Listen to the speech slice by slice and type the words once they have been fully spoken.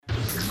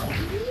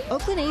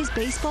Oakland A's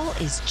baseball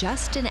is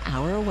just an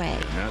hour away.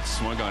 And that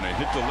swung on it,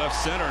 hit the left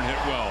center and hit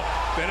well.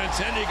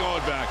 Benintendi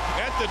going back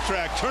at the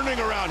track, turning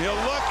around. He'll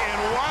look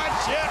and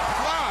watch it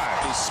fly.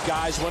 He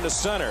skies one to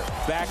center.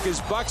 Back is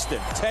Buxton.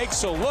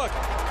 Takes a look.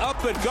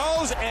 Up it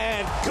goes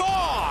and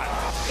gone.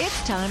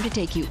 It's time to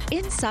take you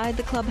inside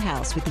the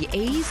clubhouse with the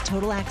A's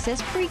Total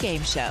Access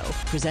pregame show,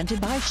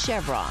 presented by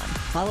Chevron.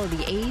 Follow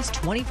the A's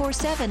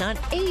 24/7 on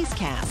A's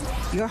Cast,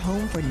 your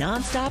home for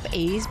nonstop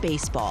A's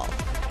baseball.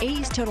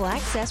 A's Total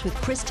Access with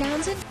Chris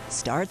Townsend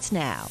starts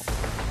now.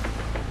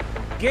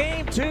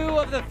 Game 2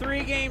 of the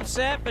 3-game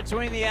set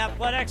between the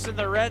Athletics and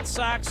the Red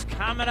Sox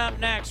coming up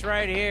next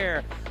right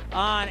here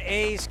on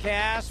A's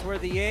Cast, where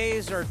the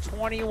A's are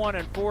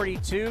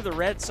 21-42. The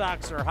Red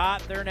Sox are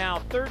hot. They're now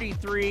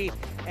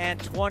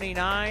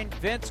 33-29.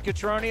 Vince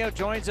Cotroneo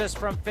joins us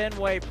from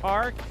Fenway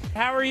Park.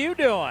 How are you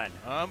doing?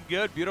 I'm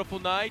good. Beautiful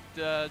night.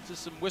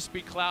 Just some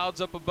wispy clouds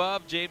up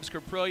above. James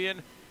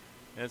Caprillion.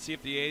 And see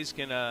if the A's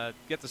can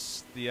get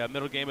the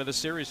middle game of the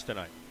series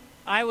tonight.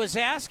 I was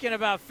asking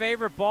about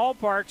favorite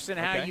ballparks and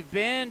how you've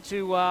been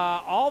to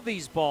all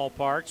these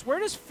ballparks. Where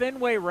does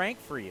Fenway rank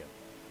for you?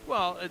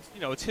 Well,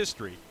 it's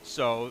history,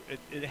 so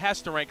it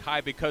has to rank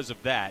high because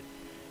of that.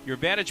 Your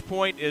vantage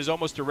point is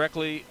almost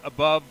directly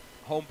above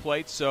home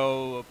plate,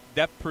 so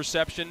depth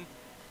perception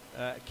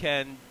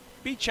can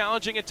be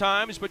challenging at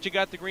times, but you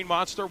got the Green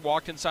Monster.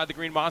 Walked inside the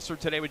Green Monster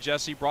today with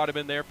Jesse, brought him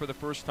in there for the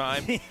first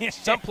time.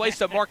 Someplace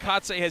that Mark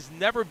Kotze has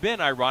never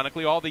been,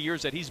 ironically, all the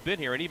years that he's been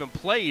here, and even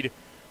played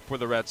for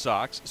the Red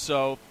Sox.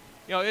 So,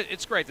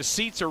 it's great. The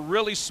seats are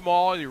really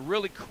small, they're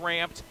really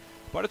cramped,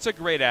 but it's a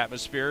great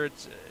atmosphere.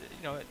 It's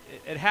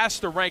it has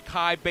to rank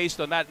high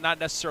based on that, not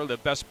necessarily the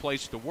best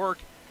place to work,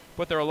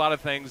 but there are a lot of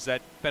things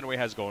that Fenway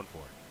has going for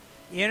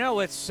it.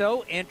 What's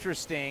so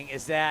interesting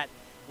is that,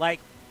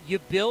 you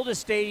build a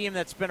stadium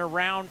that's been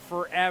around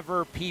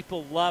forever,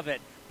 people love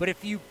it. But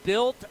if you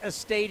built a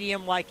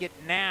stadium like it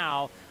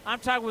now, I'm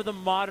talking with a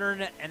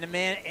modern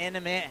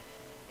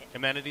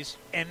amenities.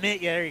 Yeah,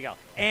 there you go.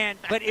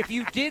 But if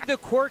you did the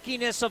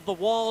quirkiness of the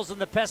walls and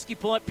the pesky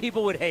plant,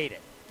 people would hate it.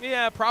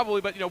 Yeah,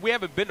 probably. But we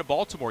haven't been to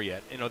Baltimore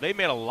yet. They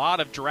made a lot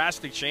of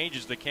drastic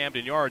changes to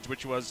Camden Yards,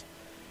 which was,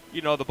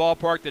 the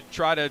ballpark that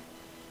tried to,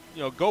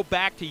 go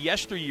back to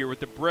yesteryear with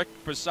the brick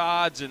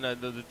facades and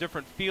the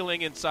different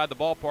feeling inside the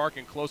ballpark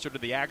and closer to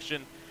the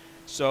action.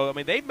 So,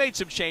 they've made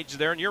some changes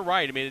there, and you're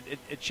right.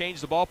 It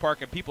changed the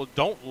ballpark, and people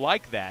don't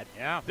like that.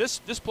 Yeah.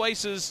 This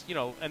place is,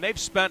 and they've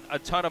spent a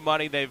ton of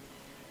money. They've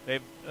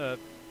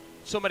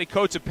so many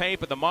coats of paint,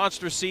 but the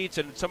monster seats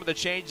and some of the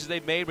changes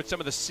they've made with some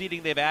of the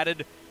seating they've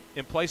added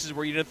in places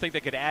where you didn't think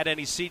they could add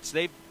any seats,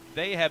 they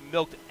have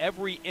milked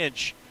every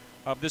inch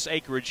of this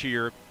acreage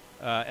here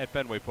at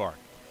Fenway Park.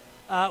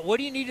 What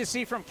do you need to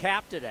see from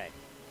Cap today?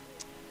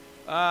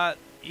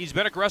 He's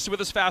been aggressive with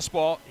his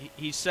fastball.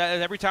 He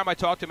said every time I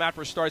talk to him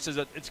after a start, he says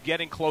that it's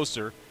getting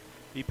closer.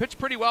 He pitched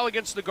pretty well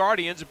against the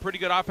Guardians, a pretty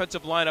good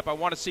offensive lineup. I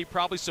want to see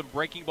probably some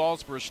breaking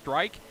balls for a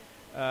strike.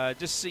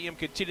 Just see him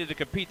continue to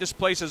compete. This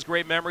place has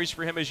great memories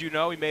for him, as you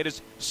know. He made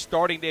his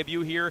starting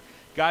debut here,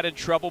 got in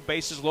trouble,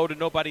 bases loaded,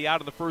 nobody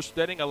out in the first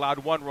inning, allowed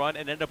one run,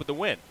 and ended up with a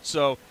win.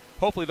 So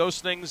hopefully those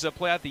things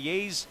play out. The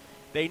A's,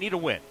 they need a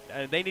win.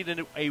 They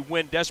need a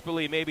win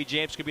desperately. Maybe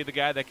James could be the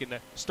guy that can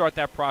start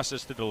that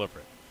process to deliver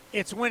it.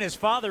 It's when his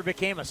father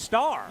became a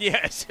star.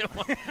 Yes.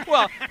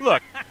 Well,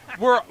 look,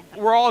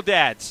 we're all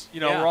dads.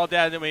 We're all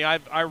dads.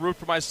 I root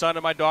for my son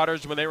and my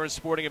daughters when they were in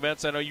sporting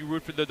events. I know you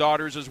root for the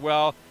daughters as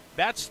well.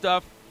 That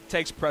stuff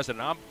takes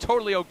precedent. I'm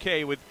totally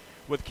okay with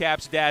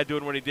Cap's dad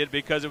doing what he did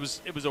because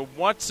it was a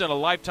once in a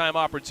lifetime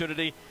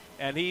opportunity,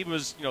 and he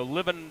was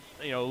living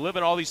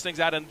all these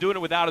things out and doing it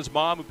without his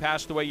mom, who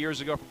passed away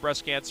years ago from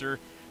breast cancer.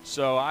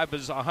 So I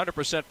was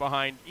 100%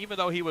 behind. Even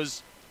though he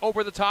was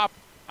over the top,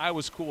 I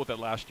was cool with it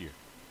last year.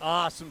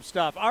 Awesome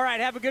stuff. All right,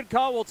 have a good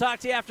call. We'll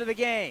talk to you after the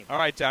game. All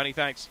right, Townie,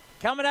 thanks.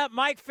 Coming up,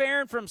 Mike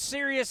Ferrin from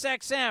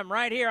SiriusXM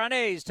right here on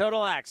A's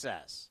Total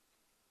Access.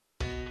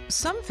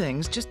 Some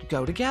things just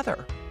go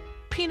together.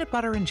 Peanut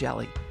butter and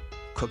jelly,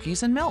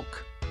 cookies and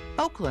milk,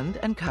 Oakland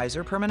and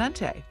Kaiser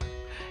Permanente.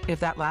 If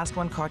that last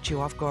one caught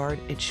you off guard,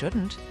 it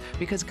shouldn't,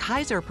 because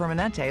Kaiser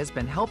Permanente has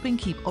been helping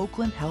keep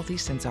Oakland healthy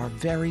since our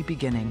very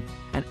beginning.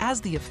 And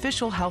as the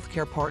official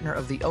healthcare partner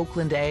of the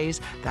Oakland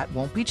A's, that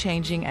won't be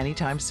changing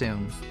anytime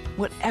soon.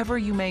 Whatever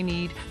you may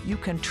need, you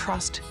can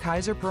trust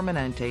Kaiser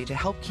Permanente to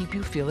help keep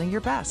you feeling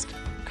your best.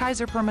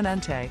 Kaiser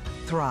Permanente.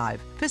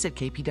 Thrive. Visit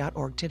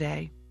kp.org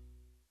today.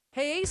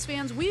 Hey A's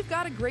fans, we've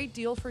got a great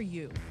deal for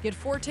you. Get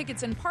 4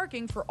 tickets and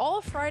parking for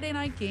all Friday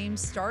night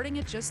games starting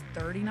at just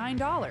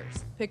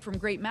 $39. Pick from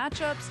great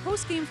matchups,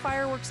 post-game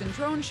fireworks and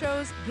drone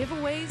shows,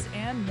 giveaways,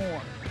 and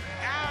more.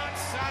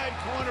 Outside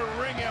corner,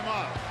 ring him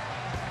up.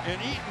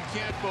 And Eaton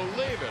can't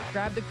believe it.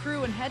 Grab the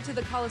crew and head to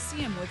the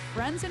Coliseum with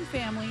friends and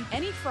family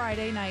any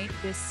Friday night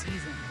this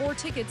season. 4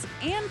 tickets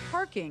and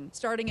parking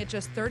starting at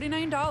just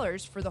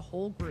 $39 for the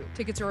whole group.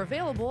 Tickets are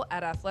available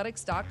at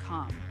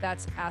athletics.com.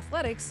 That's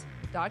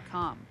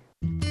athletics.com.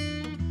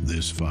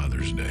 This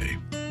Father's Day,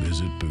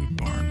 visit Boot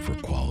Barn for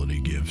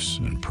quality gifts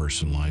and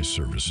personalized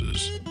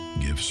services.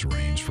 Gifts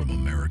range from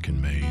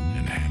American-made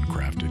and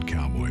handcrafted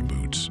cowboy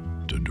boots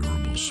to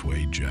durable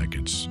suede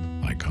jackets,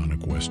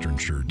 iconic Western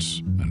shirts,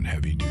 and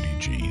heavy-duty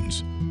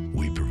jeans.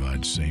 We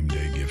provide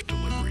same-day gift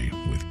delivery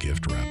with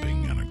gift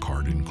wrapping and a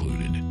card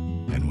included.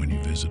 And when you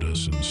visit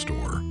us in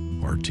store,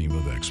 our team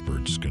of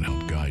experts can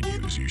help guide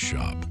you as you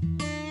shop.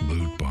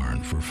 Boot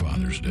Barn for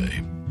Father's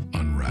Day.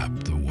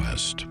 Unwrap the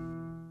West.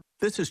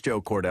 This is Joe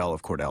Cordell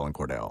of Cordell &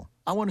 Cordell.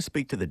 I want to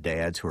speak to the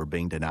dads who are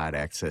being denied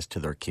access to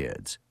their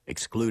kids,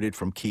 excluded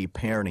from key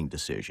parenting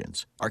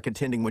decisions, are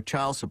contending with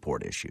child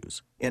support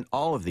issues. In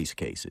all of these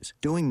cases,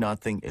 doing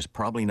nothing is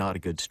probably not a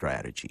good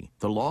strategy.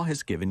 The law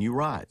has given you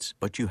rights,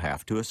 but you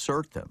have to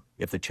assert them.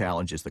 If the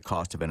challenge is the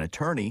cost of an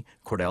attorney,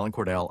 Cordell &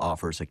 Cordell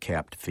offers a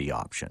capped fee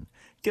option.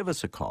 Give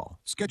us a call.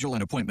 Schedule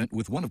an appointment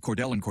with one of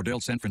Cordell &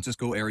 Cordell San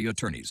Francisco area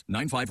attorneys.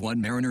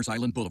 951 Mariners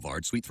Island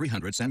Boulevard, Suite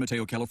 300, San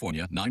Mateo,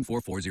 California,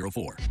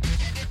 94404.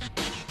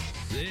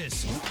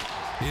 This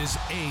is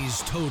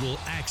A's Total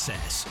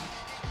Access.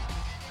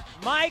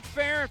 Mike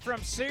Ferrin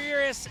from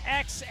Sirius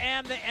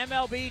XM, the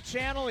MLB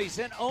channel. He's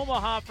in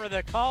Omaha for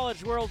the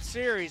College World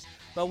Series,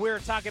 but we're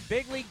talking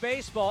big league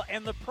baseball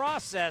and the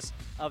process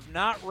of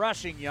not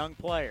rushing young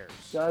players.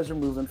 Guys are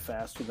moving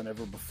faster than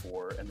ever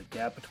before, and the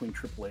gap between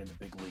AAA and the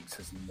big leagues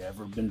has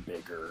never been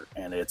bigger,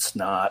 and it's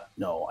not,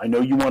 no, I know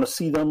you want to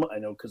see them. I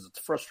know because it's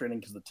frustrating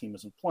because the team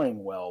isn't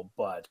playing well,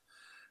 but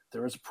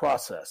there is a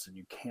process, and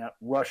you can't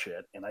rush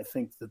it. And I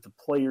think that the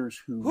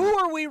players who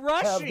are we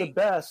rushing? Have the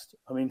best,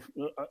 I mean,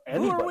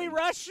 anybody. Who are we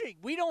rushing?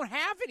 We don't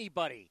have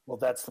anybody. Well,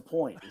 that's the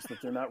point, is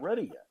that they're not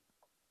ready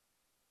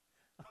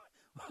yet.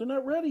 They're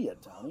not ready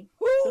yet, Tommy.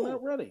 Who? They're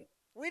not ready.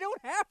 We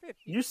don't have it.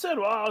 You said,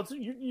 well,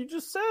 you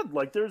just said,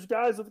 like, there's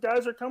guys, if the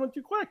guys are coming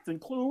too quick, then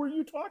who are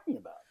you talking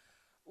about?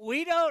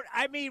 We don't,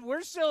 I mean,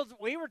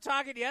 we were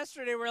talking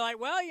yesterday, we're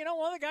like, well, you know,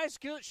 one of the guys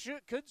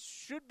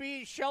should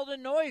be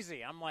Sheldon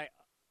Noisy. I'm like,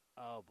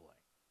 oh, boy.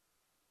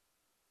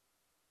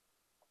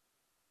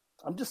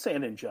 I'm just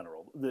saying in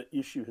general, the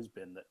issue has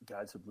been that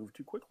guys have moved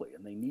too quickly,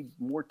 and they need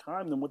more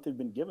time than what they've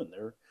been given.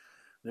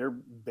 They're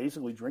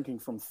basically drinking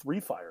from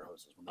 3 fire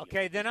hoses.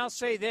 Okay, then I'll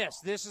say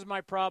this. This is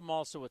my problem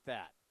also with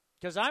that.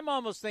 Because I'm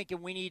almost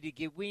thinking we need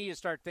to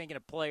start thinking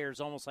of players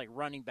almost like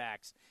running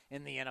backs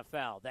in the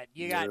NFL. That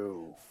you got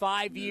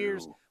 5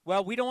 years.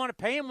 Well, we don't want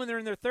to pay them when they're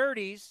in their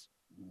 30s.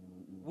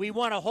 We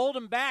want to hold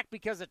them back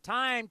because of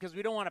time, because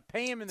we don't want to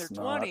pay them in their 20s.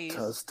 Not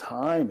because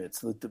time.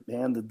 It's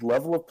the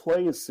level of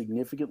play is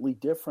significantly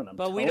different.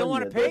 But we don't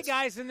want to pay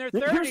guys in their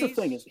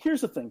 30s. Here's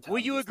the thing. Tom, will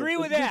you agree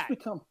with that?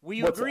 Will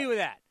you agree with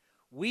that?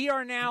 We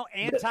are now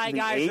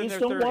anti-guys in their 30s. The A's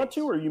don't want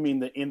to, or you mean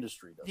the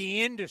industry does?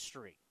 The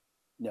industry.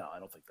 No, I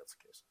don't think that's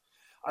the case.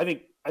 I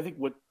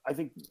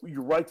think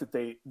you're right that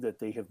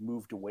they have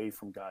moved away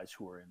from guys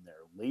who are in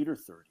their later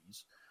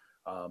 30s,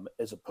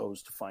 as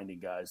opposed to finding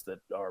guys that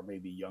are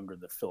maybe younger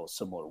that fill a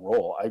similar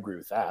role. I agree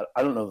with that.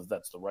 I don't know that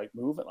that's the right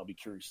move, and I'll be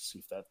curious to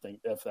see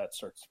if that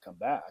starts to come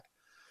back.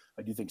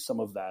 I do think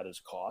some of that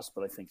is cost,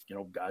 but I think, you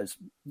know,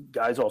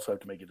 guys also have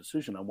to make a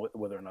decision on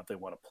whether or not they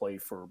want to play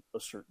for a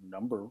certain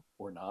number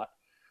or not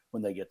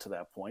when they get to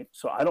that point.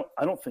 So I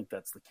don't think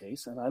that's the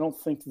case, and I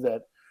don't think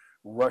that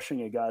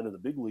rushing a guy to the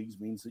big leagues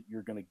means that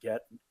you're going to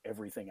get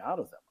everything out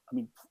of them. I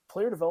mean,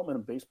 player development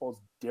in baseball is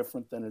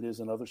different than it is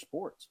in other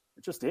sports.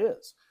 It just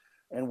is.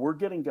 And we're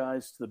getting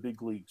guys to the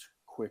big leagues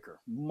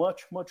quicker,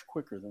 much, much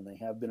quicker than they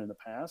have been in the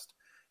past.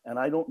 And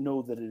I don't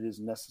know that it is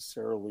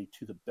necessarily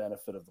to the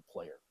benefit of the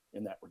player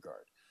in that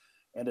regard.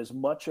 And as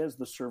much as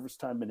the service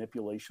time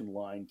manipulation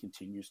line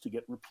continues to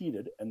get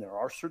repeated, and there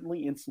are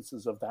certainly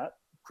instances of that,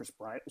 Chris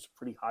Bryant was a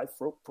pretty high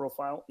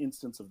profile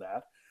instance of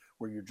that,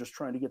 where you're just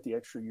trying to get the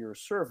extra year of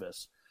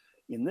service.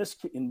 In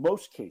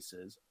most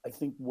cases, I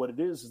think what it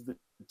is that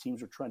the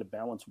teams are trying to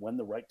balance when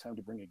the right time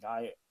to bring a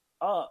guy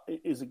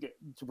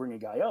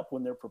up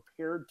when they're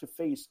prepared to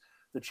face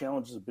the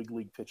challenges of big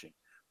league pitching.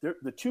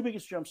 The 2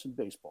 biggest jumps in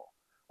baseball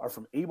are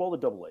from A ball to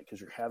Double A, because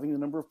you're having the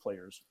number of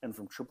players, and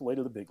from Triple A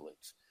to the big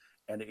leagues.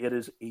 And it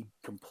is a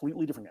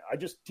completely different. I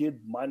just did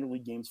minor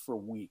league games for a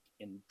week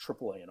in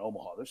Triple A in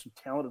Omaha. There's some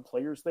talented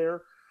players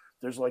there.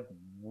 There's like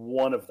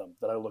one of them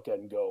that I look at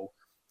and go,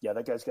 yeah,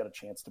 that guy's got a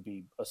chance to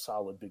be a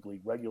solid big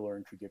league regular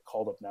and could get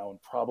called up now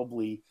and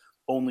probably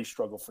only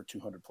struggle for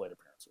 200 plate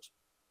appearances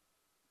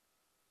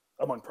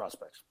among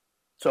prospects.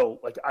 So,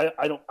 like,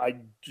 I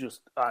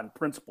just on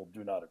principle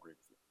do not agree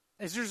with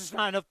you. Is there just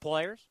not enough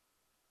players?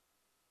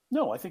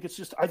 No, I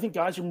think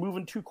guys are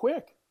moving too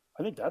quick.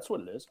 I think that's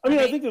what it is. I mean,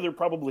 I think that there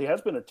probably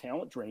has been a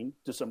talent drain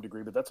to some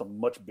degree, but that's a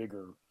much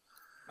bigger.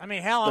 I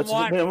mean, hell, I'm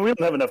watching. Man, we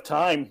don't have enough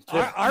time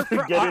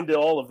to get into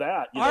all of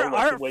that.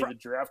 The way the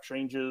draft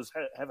changes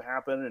have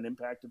happened and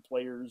impacted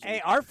players.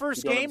 Hey, our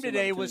first game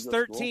today was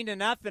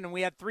 13-0, and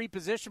we had 3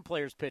 position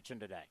players pitching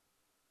today.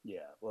 Yeah,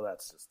 well,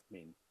 that's just.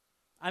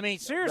 I mean,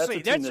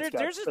 seriously,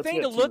 there's a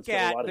thing to look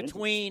at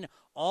between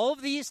all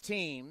of these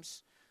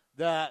teams,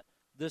 the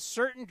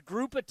certain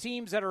group of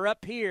teams that are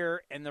up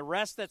here and the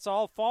rest that's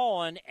all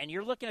fallen, and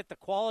you're looking at the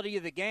quality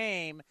of the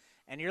game,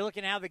 and you're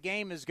looking how the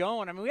game is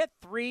going. I mean, we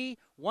had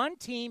one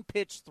team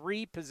pitched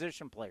 3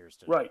 position players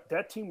today. Right.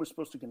 That team was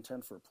supposed to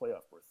contend for a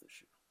playoff berth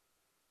this year.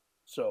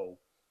 So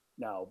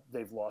now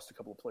they've lost a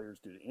couple of players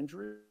due to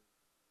injury,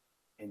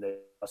 and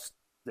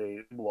they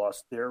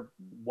lost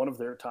one of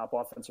their top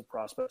offensive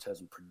prospects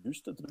hasn't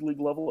produced at the big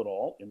league level at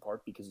all, in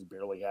part because he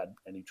barely had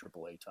any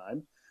AAA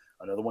time.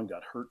 Another one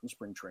got hurt in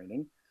spring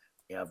training.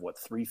 They have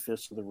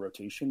 3/5 of the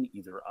rotation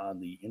either on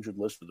the injured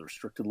list or the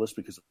restricted list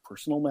because of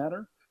personal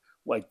matter.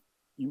 Like,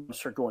 you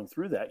start going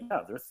through that,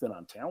 yeah, they're thin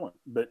on talent,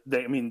 but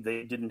they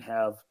didn't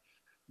have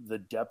the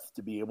depth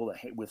to be able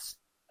to with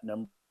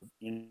number of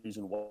injuries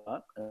and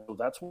whatnot. And so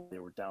that's why they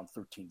were down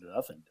 13-0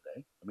 today.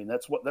 I mean,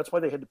 that's why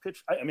they had to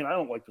pitch. I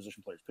don't like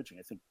position players pitching.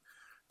 I think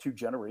 2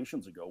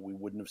 generations ago we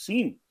wouldn't have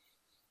seen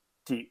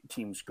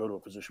teams go to a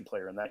position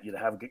player, and that you'd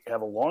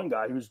have a long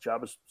guy whose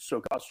job is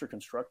so cost or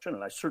construction.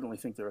 And I certainly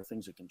think there are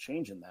things that can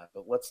change in that.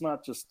 But let's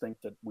not just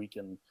think that we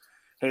can,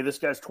 hey, this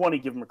guy's 20,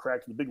 give him a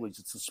crack in the big leagues.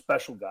 It's the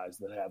special guys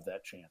that have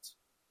that chance.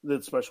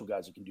 The special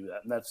guys that can do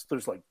that. And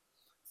there's like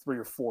 3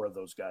 or 4 of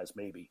those guys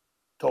maybe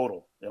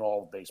total in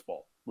all of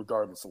baseball,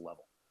 regardless of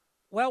level.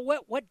 Well,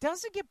 what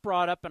doesn't get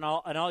brought up, and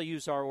I'll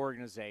use our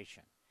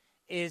organization,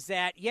 is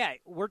that, yeah,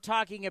 we're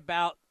talking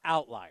about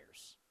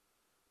outliers.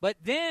 But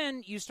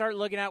then you start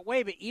looking at,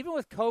 but even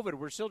with COVID,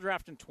 we're still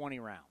drafting 20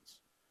 rounds.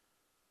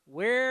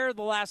 Where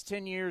the last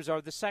 10 years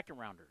are the second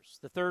rounders,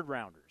 the third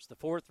rounders, the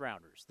fourth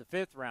rounders, the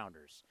fifth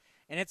rounders.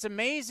 And it's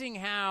amazing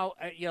how,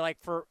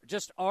 like for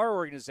just our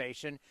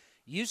organization,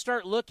 you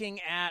start looking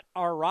at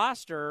our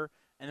roster,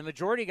 and the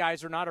majority of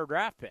guys are not our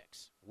draft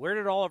picks. Where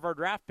did all of our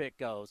draft pick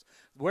goes?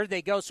 Where did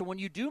they go? So when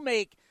you do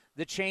make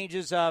the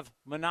changes of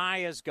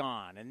Manaya's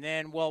gone, and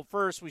then,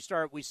 first we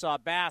saw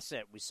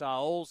Bassett, we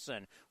saw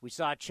Olson, we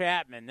saw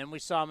Chapman, then we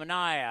saw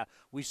Manaya,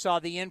 we saw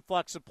the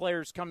influx of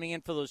players coming in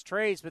for those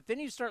trades, but then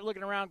you start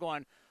looking around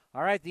going,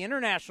 all right, the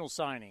international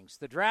signings,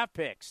 the draft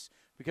picks,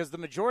 because the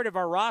majority of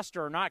our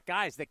roster are not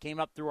guys that came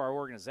up through our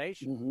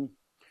organization. Mm-hmm.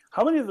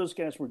 How many of those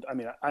guys were,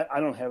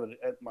 I don't have it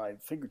at my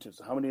fingertips,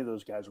 how many of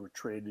those guys were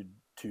traded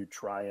to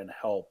try and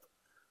help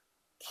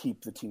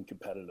keep the team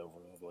competitive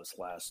over this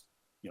last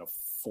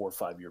 4 or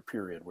 5 year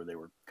period where they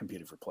were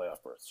competing for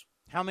playoff berths?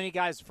 How many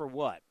guys for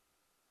what?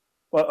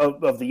 Well,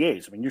 of the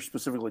A's. I mean, you're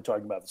specifically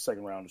talking about the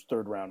second rounders,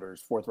 third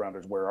rounders, fourth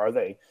rounders. Where are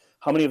they?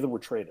 How many of them were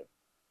traded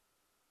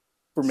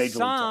for major league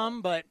talent?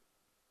 Some, but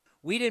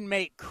we didn't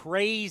make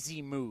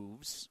crazy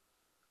moves.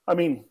 I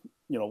mean,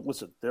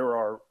 listen, there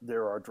are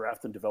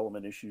draft and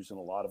development issues in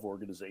a lot of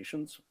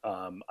organizations.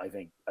 I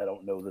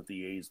don't know that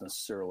the A's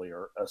necessarily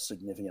are a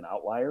significant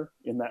outlier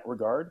in that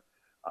regard.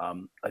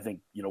 I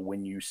think,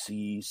 when you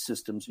see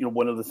systems,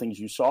 one of the things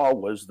you saw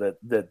was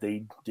that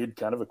they did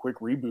kind of a quick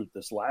reboot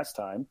this last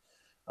time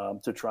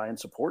to try and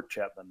support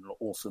Chapman and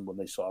Olson when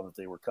they saw that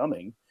they were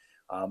coming.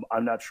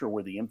 I'm not sure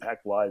where the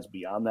impact lies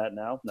beyond that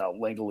now. Now,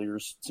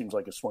 Langoliers seems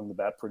like it swung the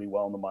bat pretty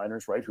well in the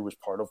minors, right, who was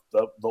part of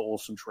the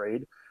Olson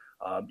trade.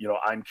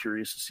 I'm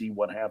curious to see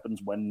what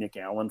happens when Nick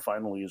Allen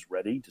finally is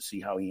ready to see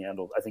how he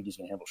handles. I think he's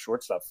going to handle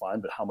shortstop fine,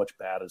 but how much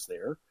bat is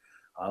there?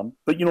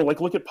 But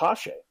look at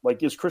Pache.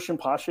 Like, is Christian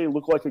Pache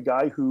look like a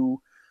guy who,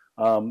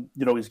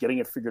 is getting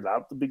it figured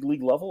out at the big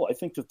league level? I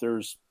think that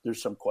there's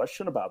some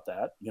question about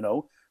that.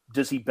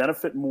 Does he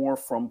benefit more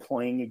from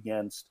playing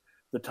against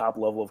the top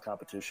level of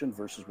competition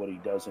versus what he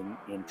does in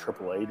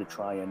AAA to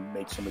try and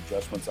make some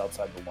adjustments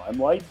outside the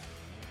limelight?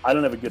 I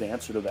don't have a good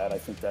answer to that. I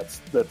think that's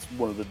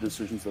one of the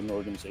decisions that an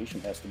organization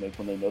has to make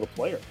when they know the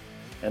player.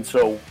 And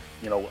so,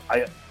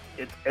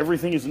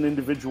 everything is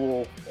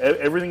individual,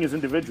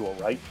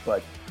 right?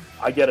 But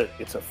I get it.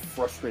 It's a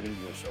frustrating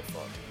year so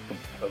far.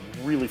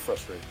 Really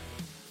frustrating.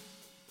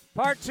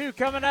 Part 2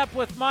 coming up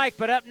with Mike,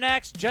 but up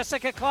next,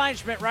 Jessica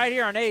Kleinschmidt right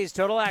here on A's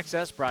Total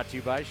Access, brought to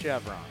you by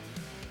Chevron.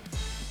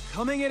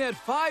 Coming in at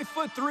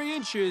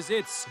 5'3",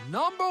 it's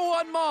number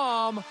 1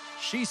 mom.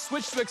 She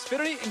switched to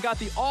Xfinity and got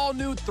the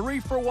all-new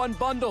 3-for-1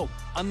 bundle.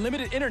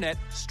 Unlimited internet,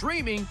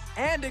 streaming,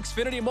 and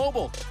Xfinity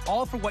Mobile.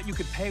 All for what you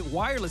could pay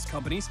wireless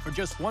companies for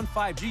just one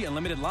 5G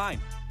unlimited line.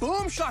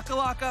 Boom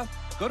shakalaka!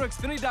 Go to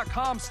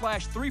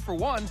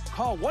Xfinity.com/3-for-1,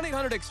 call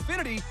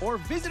 1-800-XFINITY, or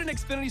visit an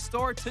Xfinity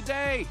store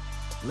today.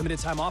 Limited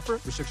time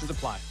offer, restrictions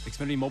apply.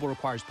 Xfinity Mobile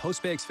requires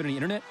post-pay Xfinity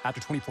internet. After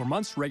 24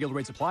 months, regular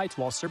rates apply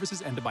to all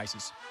services and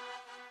devices.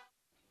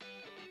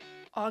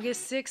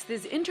 August 6th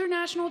is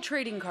International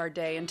Trading Card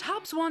Day, and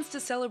Topps wants to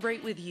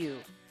celebrate with you.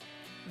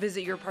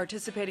 Visit your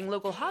participating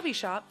local hobby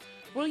shop,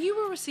 where you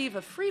will receive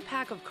a free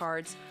pack of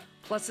cards,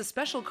 plus a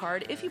special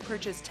card if you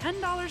purchase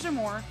 $10 or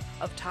more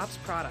of Topps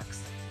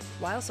products,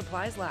 while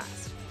supplies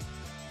last.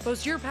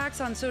 Post your packs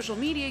on social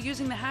media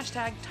using the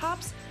hashtag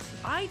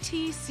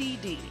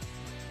ToppsITCD,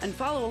 and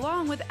follow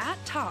along with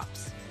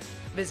 @Topps.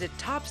 Visit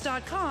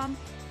Topps.com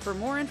for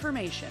more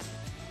information.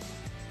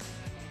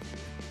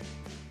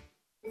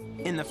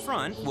 In the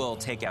front, we'll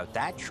take out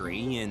that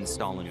tree,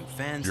 install a new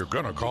fence. You're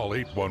gonna call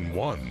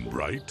 811,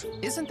 right?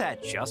 Isn't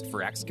that just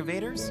for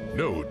excavators?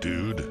 No,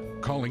 dude.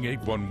 Calling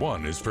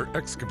 811 is for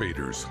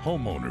excavators,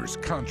 homeowners,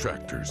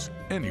 contractors,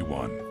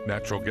 anyone.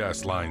 Natural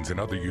gas lines and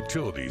other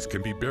utilities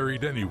can be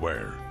buried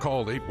anywhere.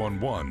 Call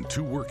 811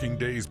 2 working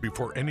days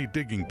before any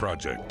digging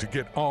project to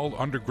get all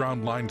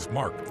underground lines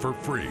marked for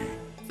free.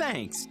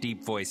 Thanks,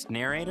 deep-voiced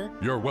narrator.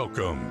 You're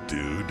welcome,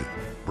 dude.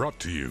 Brought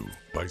to you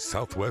by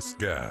Southwest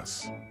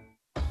Gas.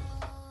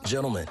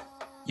 Gentlemen,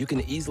 you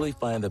can easily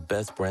find the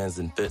best brands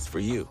and fits for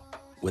you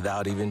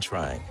without even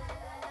trying.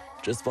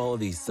 Just follow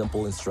these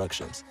simple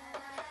instructions.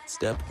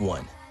 Step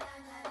 1.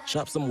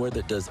 Shop somewhere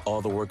that does all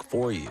the work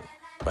for you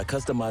by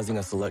customizing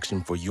a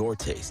selection for your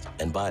taste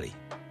and body.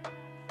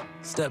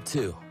 Step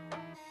 2.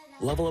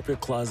 Level up your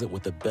closet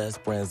with the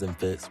best brands and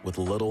fits with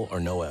little or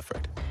no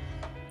effort.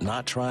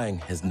 Not trying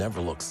has never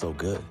looked so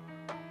good.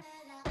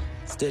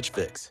 Stitch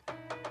Fix.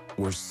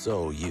 We're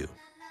so you.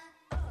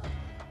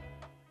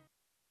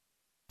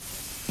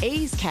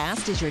 A's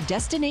Cast is your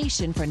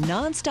destination for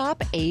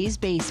nonstop A's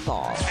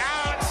baseball.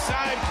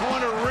 Outside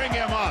corner, ring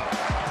him up.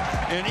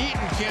 And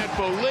Eaton can't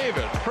believe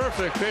it.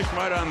 Perfect pitch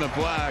right on the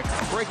black.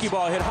 Breaking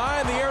ball hit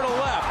high in the air to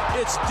left.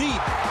 It's deep.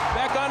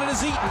 Back on it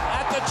is Eaton.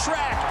 At the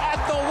track,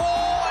 at the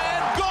wall,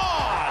 and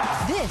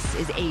gone! This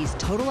is A's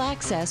Total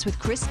Access with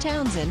Chris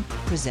Townsend,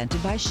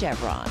 presented by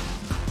Chevron.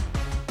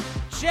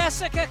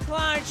 Jessica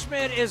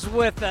Kleinschmidt is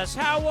with us.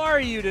 How are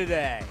you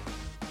today?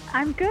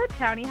 I'm good,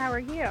 Tony. How are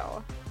you?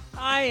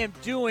 I am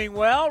doing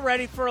well,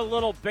 ready for a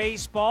little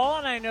baseball,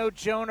 and I know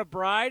Jonah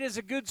Bride is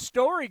a good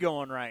story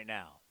going right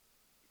now.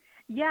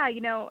 Yeah,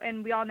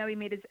 and we all know he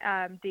made his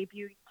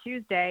debut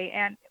Tuesday,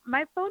 and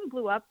my phone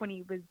blew up when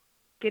he was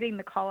getting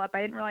the call up.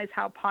 I didn't realize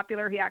how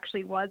popular he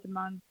actually was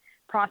among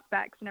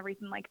prospects and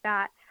everything like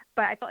that,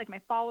 but I felt like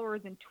my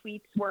followers and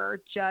tweets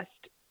were just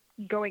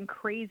going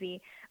crazy.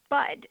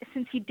 But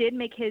since he did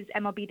make his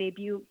MLB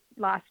debut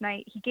last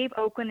night, he gave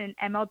Oakland an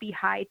MLB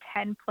high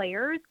 10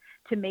 players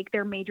to make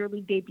their major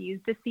league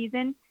debuts this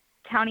season.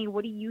 Townie,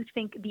 what do you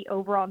think the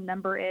overall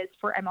number is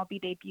for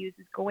MLB debuts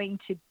is going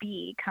to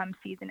be come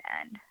season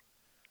end?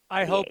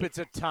 I hope it's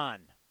a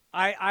ton.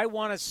 I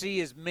want to see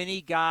as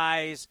many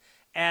guys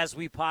as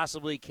we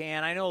possibly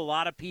can. I know a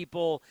lot of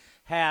people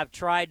have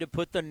tried to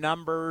put the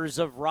numbers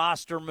of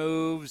roster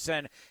moves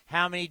and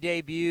how many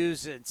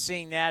debuts and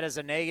seeing that as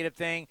a negative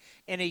thing.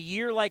 In a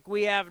year like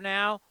we have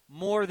now,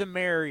 more the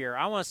merrier.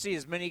 I want to see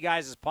as many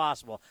guys as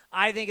possible.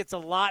 I think it's a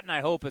lot, and I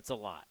hope it's a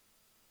lot.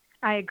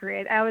 I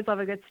agree. I always love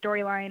a good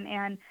storyline,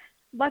 and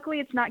luckily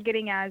it's not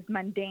getting as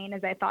mundane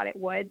as I thought it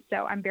would,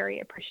 so I'm very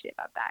appreciative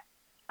of that.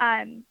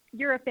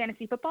 You're a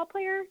fantasy football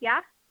player,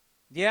 yeah?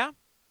 Yeah.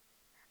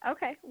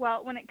 Okay.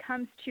 Well, when it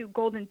comes to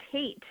Golden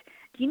Tate,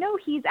 do you know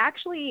he's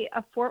actually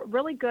a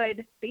really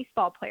good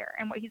baseball player,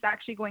 and what he's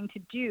actually going to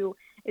do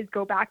is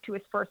go back to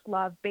his first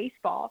love,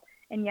 baseball.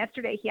 And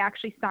yesterday he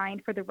actually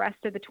signed for the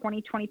rest of the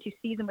 2022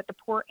 season with the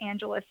Port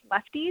Angeles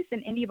Lefties,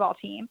 an indie ball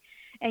team.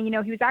 And,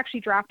 he was actually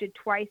drafted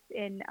twice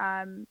in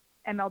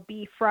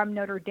MLB from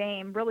Notre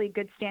Dame, really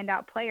good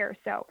standout player.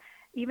 So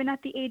even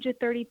at the age of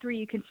 33,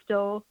 you can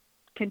still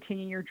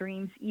continue your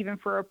dreams, even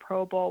for a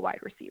Pro Bowl wide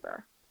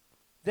receiver.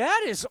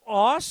 That is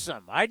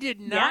awesome. I did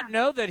not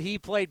know that he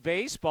played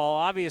baseball.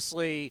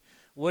 Obviously,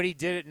 what he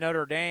did at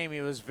Notre Dame,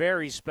 he was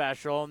very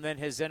special, and then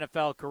his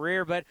NFL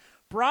career. But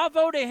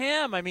bravo to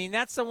him. I mean,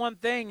 that's the one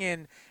thing,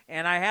 and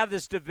I have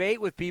this debate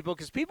with people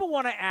because people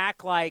want to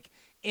act like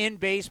in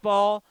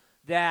baseball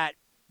that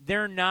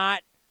they're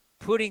not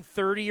putting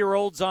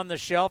 30-year-olds on the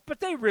shelf, but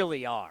they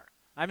really are.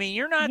 I mean,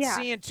 you're not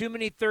seeing too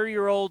many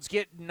 30-year-olds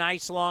get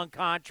nice long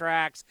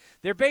contracts.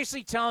 They're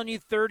basically telling you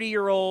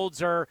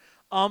 30-year-olds are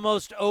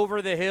almost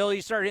over the hill.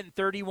 You start hitting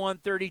 31,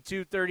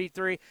 32,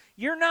 33.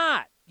 You're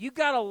not. You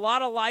got a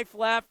lot of life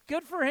left.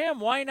 Good for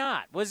him. Why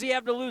not? What does he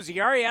have to lose? He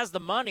already has the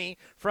money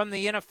from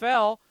the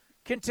NFL.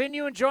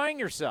 Continue enjoying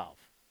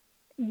yourself.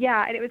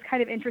 Yeah, and it was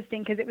kind of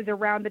interesting because it was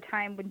around the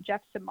time when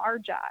Jeff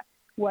Samardzija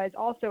was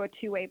also a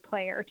two-way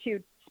player,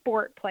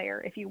 two-sport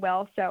player, if you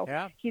will. So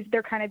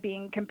they're kind of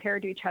being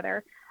compared to each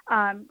other.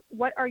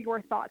 What are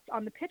your thoughts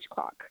on the pitch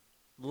clock?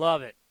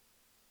 Love it.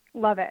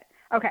 Love it.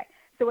 Okay.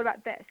 So what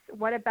about this?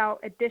 What about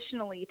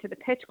additionally to the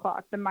pitch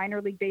clock, the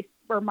minor league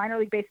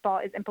baseball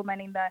is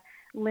implementing the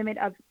limit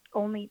of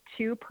only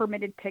 2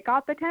 permitted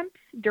pickoff attempts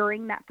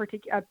during that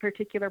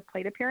particular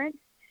plate appearance.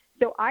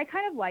 So I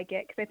kind of like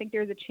it because I think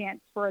there's a chance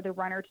for the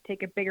runner to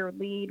take a bigger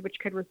lead, which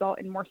could result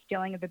in more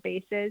stealing of the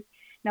bases.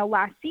 Now,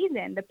 last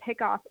season, the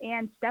pickoff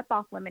and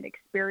step-off limit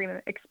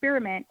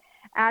experiment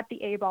at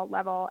the A-ball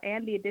level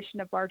and the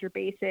addition of larger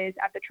bases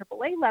at the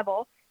AAA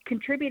level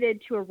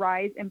contributed to a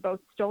rise in both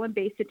stolen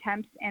base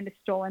attempts and a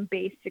stolen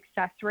base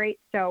success rate.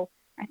 So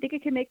I think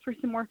it can make for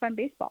some more fun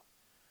baseball.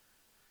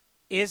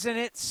 Isn't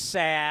it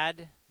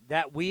sad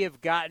that we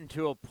have gotten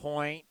to a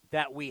point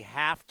that we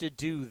have to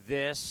do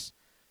this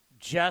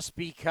just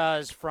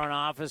because front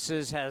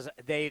offices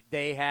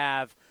they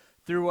have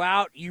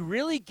throughout? You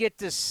really get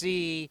to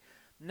see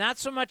not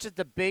so much at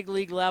the big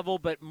league level,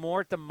 but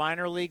more at the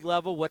minor league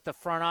level, what the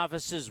front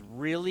offices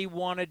really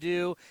want to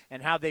do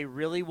and how they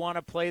really want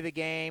to play the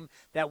game,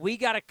 that we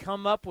got to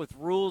come up with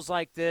rules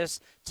like this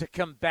to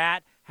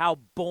combat how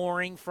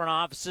boring front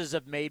offices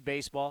have made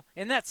baseball?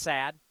 Isn't that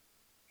sad?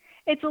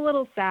 It's a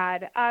little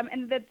sad.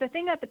 And the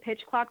thing about the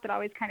pitch clock that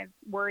always kind of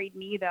worried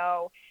me,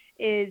 though,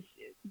 is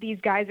these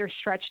guys are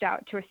stretched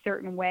out to a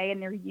certain way and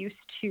they're used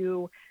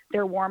to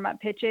their warm-up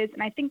pitches.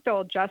 And I think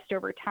they'll adjust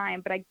over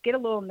time, but I get a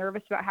little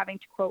nervous about having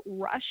to, quote,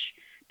 rush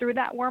through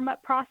that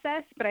warm-up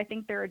process, but I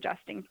think they're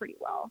adjusting pretty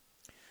well.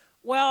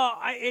 Well,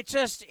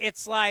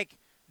 it's like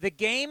the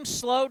game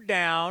slowed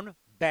down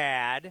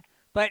bad,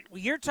 but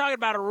you're talking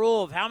about a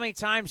rule of how many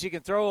times you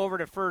can throw over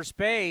to first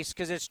base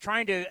because it's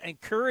trying to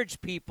encourage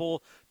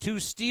people to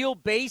steal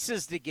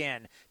bases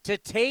again, to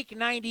take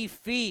 90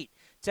 feet,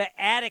 to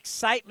add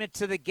excitement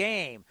to the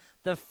game.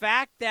 The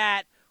fact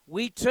that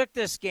we took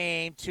this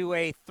game to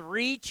a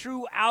 3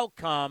 true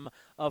outcome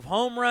of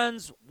home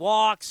runs,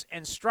 walks,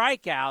 and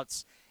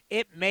strikeouts,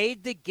 it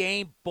made the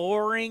game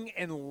boring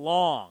and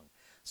long.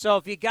 So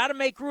if you got to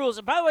make rules,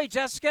 and by the way,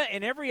 Jessica,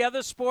 in every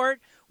other sport,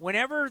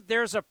 whenever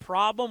there's a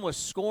problem with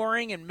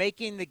scoring and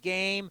making the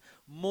game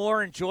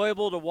more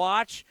enjoyable to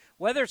watch,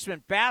 whether it's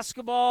been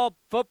basketball,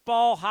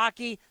 football,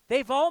 hockey,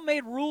 they've all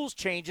made rules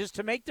changes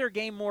to make their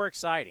game more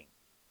exciting.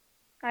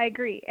 I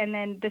agree. And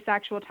then this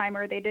actual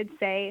timer, they did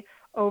say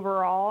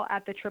overall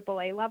at the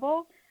AAA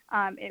level,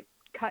 it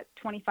cut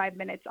 25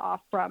 minutes off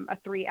from a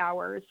 3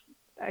 hours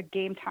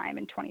game time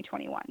in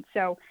 2021.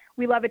 So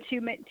we love a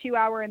 2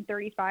 hour and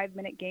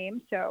 35-minute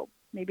game. So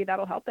maybe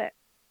that'll help it.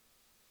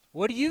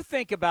 What do you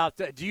think about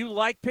that? Do you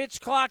like pitch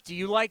clock? Do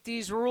you like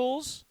these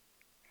rules?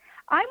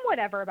 I'm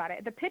whatever about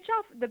it. The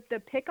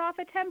pickoff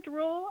attempt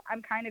rule,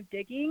 I'm kind of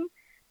digging.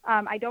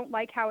 I don't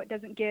like how it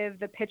doesn't give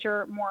the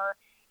pitcher more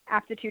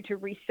aptitude to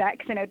reset,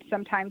 because I know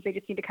sometimes they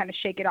just need to kind of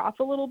shake it off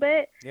a little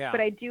bit. Yeah. But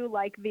I do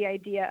like the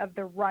idea of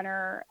the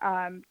runner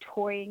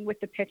toying with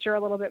the pitcher a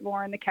little bit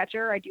more in the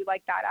catcher. I do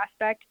like that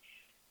aspect.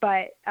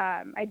 But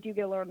I do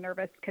get a little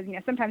nervous because,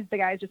 sometimes the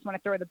guys just want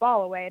to throw the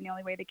ball away, and the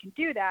only way they can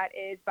do that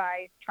is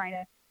by trying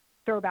to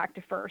throw back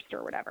to first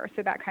or whatever.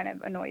 So that kind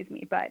of annoys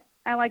me. But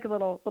I like a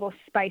little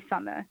spice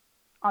on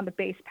the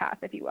base path,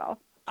 if you will.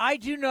 I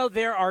do know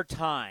there are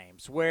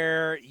times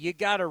where you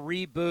got to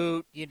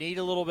reboot, you need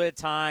a little bit of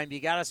time, you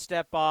got to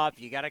step off,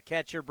 you got to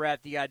catch your breath,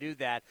 you got to do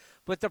that.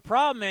 But the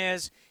problem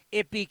is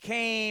it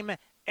became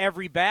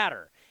every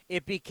batter.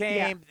 It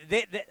became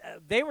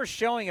they were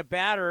showing a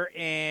batter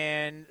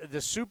in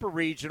the Super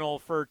Regional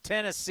for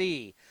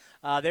Tennessee.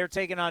 They're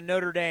taking on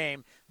Notre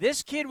Dame.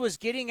 This kid was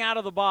getting out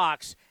of the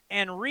box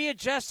and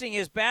readjusting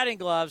his batting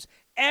gloves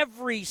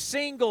every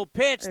single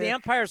pitch. The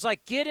umpire's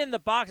like, get in the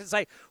box. It's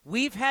like,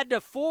 we've had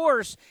to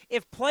force.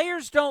 If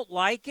players don't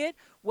like it,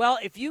 well,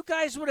 if you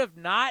guys would have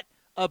not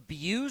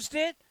abused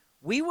it,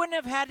 we wouldn't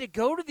have had to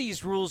go to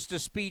these rules to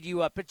speed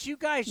you up. But you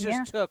guys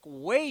just took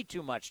way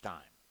too much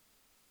time.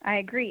 I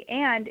agree.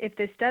 And if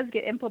this does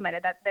get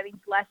implemented, that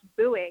means less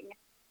booing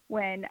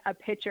when a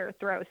pitcher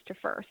throws to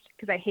first,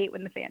 because I hate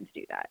when the fans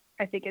do that.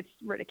 I think it's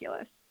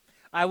ridiculous.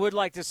 I would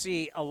like to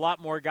see a lot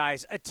more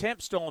guys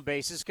attempt stolen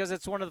bases because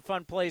it's one of the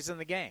fun plays in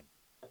the game.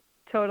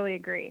 Totally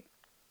agree.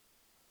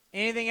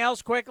 Anything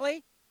else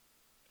quickly?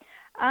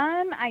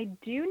 I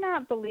do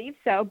not believe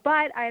so,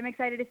 but I am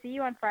excited to see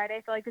you on Friday.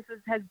 I feel like this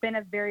has been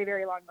a very,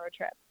 very long road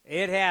trip.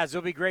 It has.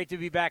 It'll be great to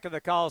be back in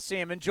the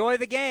Coliseum. Enjoy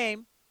the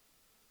game.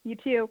 You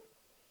too.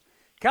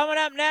 Coming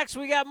up next,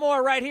 we got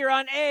more right here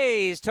on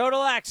A's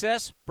Total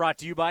Access, brought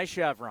to you by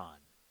Chevron.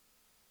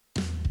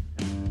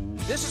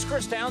 This is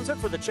Chris Townsend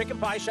for the Chicken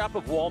Pie Shop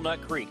of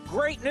Walnut Creek.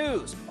 Great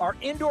news! Our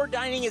indoor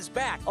dining is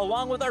back,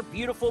 along with our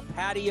beautiful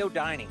patio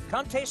dining.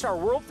 Come taste our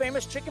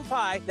world-famous chicken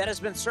pie that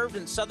has been served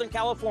in Southern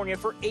California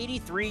for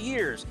 83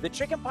 years. The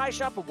Chicken Pie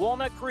Shop of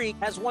Walnut Creek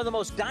has one of the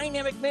most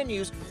dynamic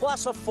menus,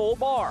 plus a full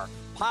bar.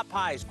 Pot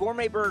pies,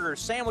 gourmet burgers,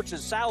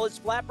 sandwiches, salads,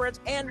 flatbreads,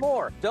 and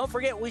more. Don't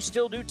forget, we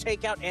still do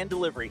takeout and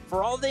delivery.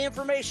 For all the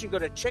information, go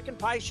to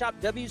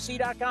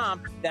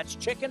chickenpieshopwc.com. That's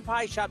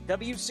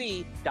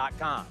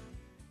chickenpieshopwc.com.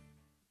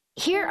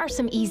 Here are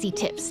some easy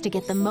tips to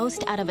get the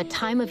most out of a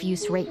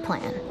time-of-use rate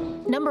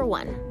plan. Number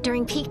 1,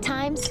 during peak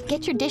times,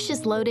 get your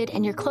dishes loaded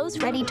and your clothes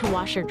ready to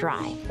wash or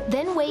dry.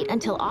 Then wait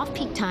until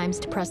off-peak times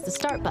to press the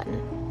start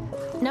button.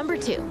 Number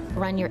 2,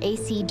 run your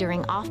AC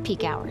during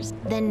off-peak hours,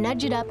 then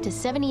nudge it up to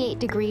 78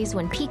 degrees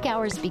when peak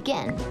hours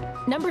begin.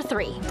 Number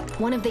 3,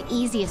 one of the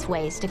easiest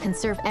ways to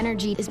conserve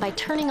energy is by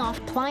turning off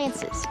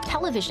appliances,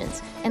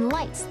 televisions, and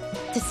lights.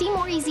 To see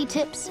more easy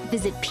tips,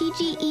 visit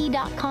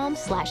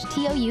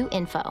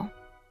pge.com/TOUinfo.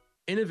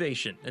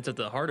 Innovation is at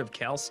the heart of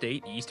Cal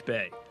State East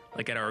Bay,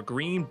 like at our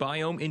Green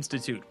Biome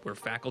Institute, where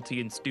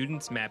faculty and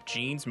students map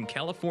genes from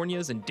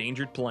California's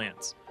endangered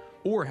plants,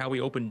 or how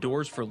we open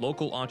doors for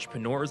local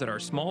entrepreneurs at our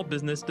Small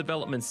Business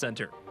Development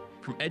Center.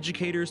 From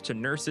educators to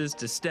nurses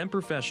to STEM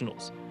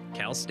professionals,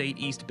 Cal State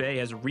East Bay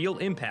has real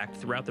impact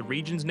throughout the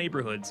region's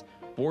neighborhoods,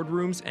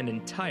 boardrooms, and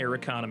entire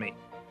economy.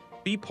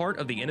 Be part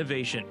of the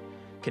innovation.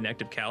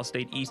 Connect with Cal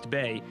State East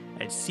Bay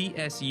at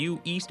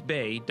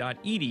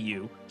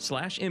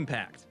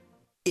csueastbay.edu/impact.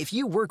 If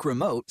you work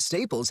remote,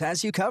 Staples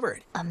has you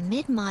covered. A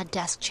mid-mod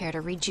desk chair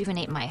to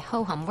rejuvenate my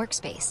ho-hum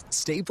workspace.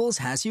 Staples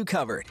has you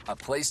covered. A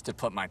place to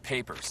put my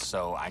papers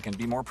so I can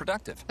be more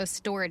productive. A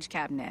storage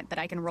cabinet that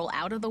I can roll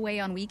out of the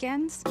way on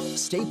weekends.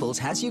 Staples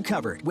has you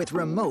covered with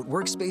remote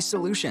workspace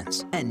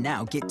solutions. And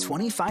now get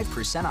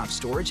 25% off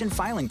storage and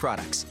filing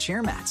products,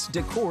 chair mats,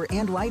 decor,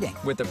 and lighting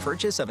with the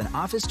purchase of an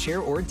office chair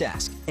or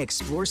desk.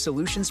 Explore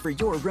solutions for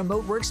your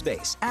remote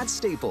workspace at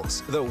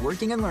Staples, the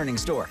working and learning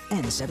store.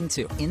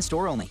 N72,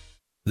 in-store only.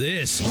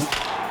 This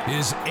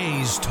is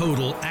A's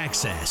Total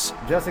Access.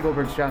 Jesse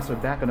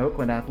Goldberg-Strassler back on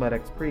Oakland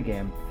Athletics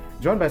pregame,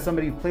 joined by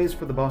somebody who plays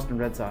for the Boston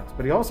Red Sox,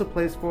 but he also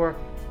plays for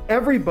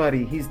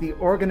everybody. He's the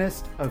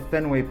organist of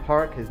Fenway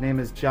Park. His name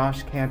is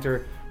Josh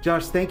Kantor.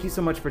 Josh, thank you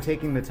so much for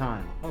taking the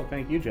time. Oh,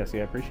 thank you,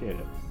 Jesse. I appreciate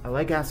it. I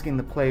like asking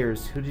the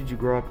players, who did you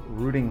grow up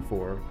rooting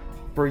for?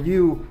 For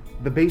you,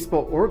 the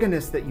baseball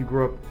organist that you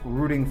grew up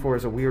rooting for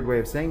is a weird way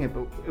of saying it,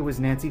 but it was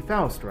Nancy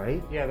Faust,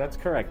 right? Yeah, that's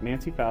correct.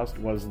 Nancy Faust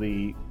was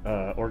the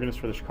organist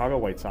for the Chicago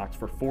White Sox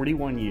for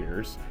 41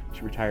 years.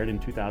 She retired in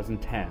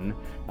 2010.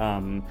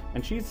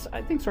 And she's,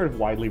 I think, sort of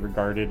widely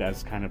regarded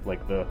as kind of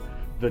like the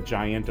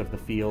giant of the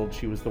field.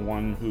 She was the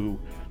one who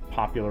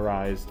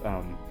popularized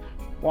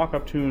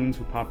walk-up tunes,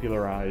 who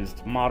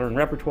popularized modern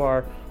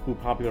repertoire, who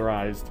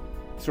popularized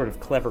sort of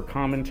clever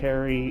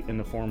commentary in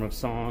the form of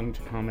song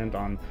to comment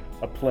on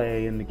a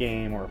play in the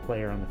game or a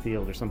player on the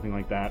field or something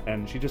like that.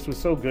 And she just was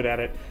so good at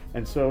it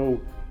and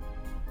so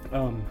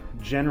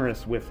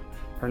generous with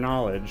her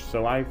knowledge.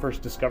 So I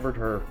first discovered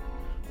her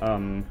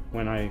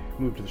when I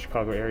moved to the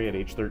Chicago area at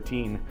age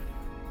 13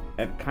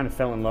 and kind of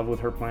fell in love with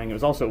her playing. It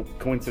was also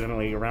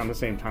coincidentally around the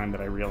same time that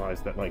I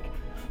realized that like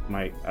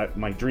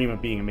my dream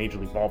of being a major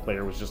league ball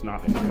player was just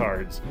not in the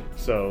cards.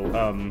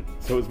 So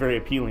it was very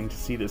appealing to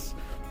see this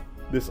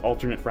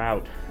alternate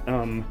route.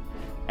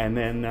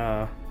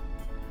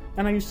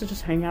 And I used to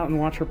just hang out and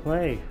watch her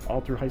play all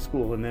through high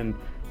school. And then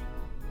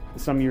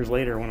some years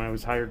later, when I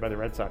was hired by the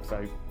Red Sox,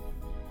 I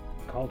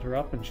called her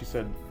up and she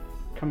said,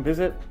 come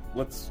visit.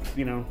 Let's,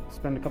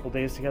 spend a couple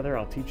days together.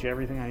 I'll teach you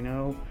everything I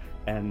know.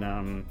 And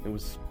it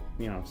was,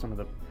 some of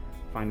the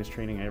finest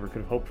training I ever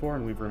could have hoped for.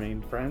 And we've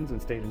remained friends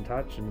and stayed in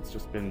touch. And it's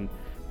just been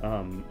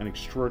an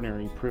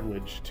extraordinary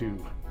privilege to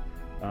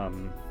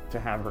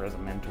have her as a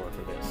mentor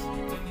for this.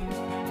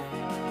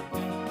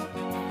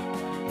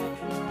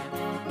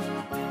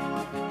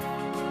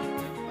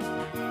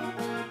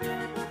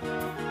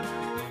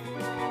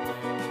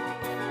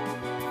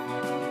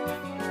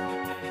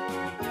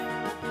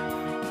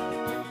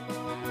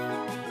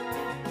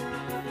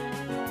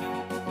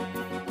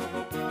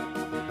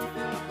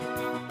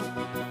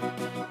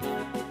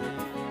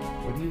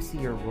 What do you see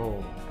your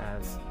role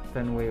as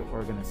Fenway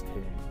organist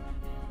being?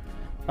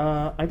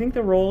 I think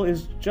the role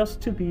is just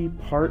to be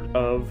part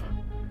of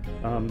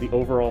the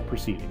overall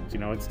proceedings.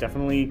 It's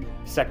definitely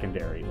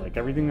secondary. Like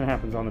everything that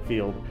happens on the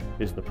field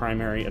is the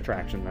primary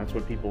attraction. That's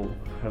what people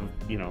have,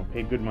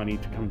 paid good money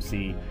to come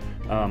see.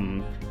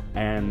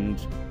 And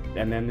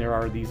then there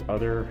are these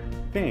other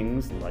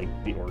things like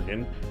the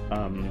organ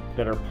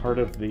that are part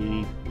of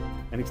an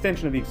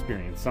extension of the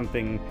experience.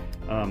 Something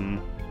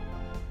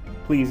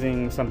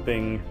pleasing,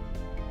 something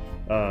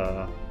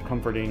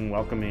comforting,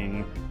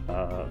 welcoming,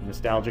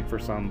 nostalgic for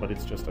some, but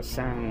it's just a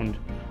sound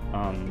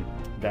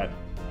that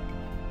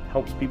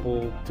helps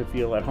people to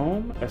feel at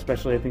home,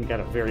 especially I think at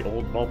a very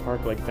old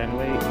ballpark like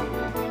Fenway.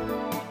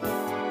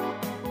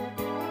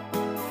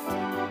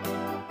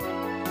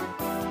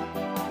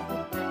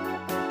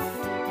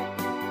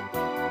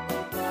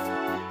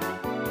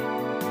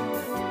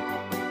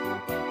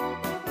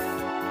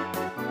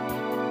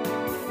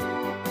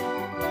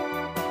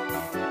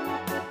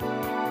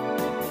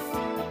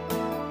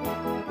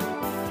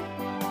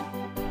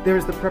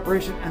 There's the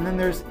preparation, and then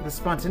there's the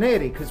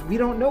spontaneity, because we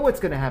don't know what's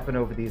going to happen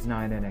over these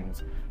 9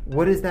 innings.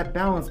 What is that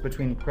balance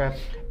between prep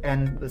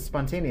and the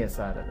spontaneous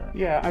side of it?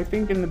 Yeah, I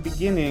think in the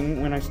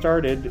beginning, when I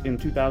started in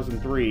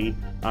 2003,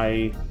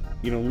 I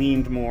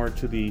leaned more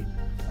to the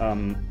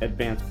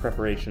advanced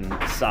preparation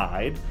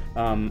side.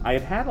 I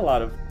had had a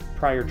lot of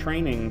prior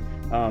training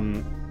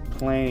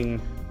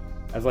playing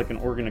as like an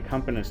organ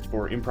accompanist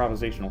for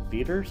improvisational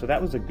theater, so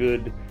that was a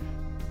good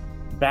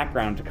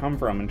background to come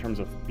from in terms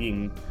of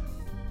being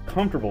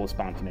comfortable with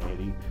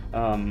spontaneity,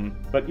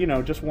 but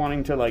just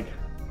wanting to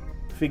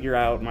figure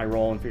out my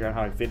role and figure out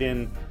how I fit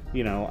in.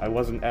 I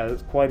wasn't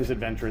quite as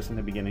adventurous in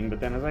the beginning, but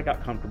then as I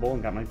got comfortable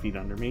and got my feet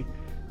under me,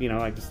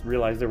 I just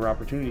realized there were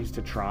opportunities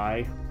to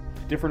try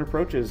different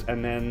approaches,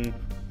 and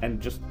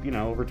just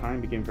over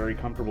time became very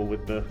comfortable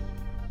with the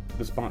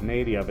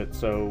spontaneity of it.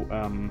 So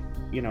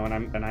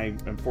and I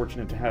am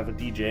fortunate to have a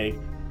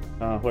DJ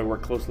who I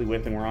work closely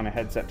with, and we're on a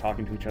headset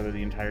talking to each other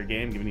the entire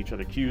game, giving each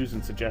other cues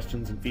and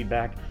suggestions and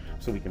feedback,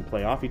 so we can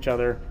play off each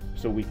other,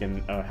 so we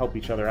can help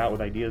each other out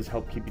with ideas,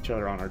 help keep each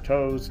other on our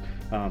toes,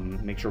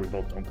 make sure we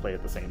both don't play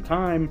at the same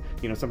time.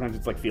 Sometimes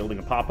it's like fielding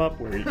a pop-up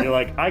where you're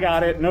like, I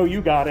got it, no,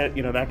 you got it,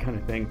 that kind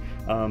of thing.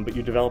 But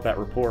you develop that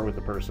rapport with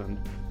the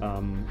person,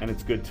 and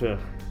it's good to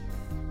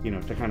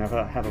to kind of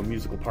have a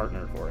musical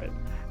partner for it.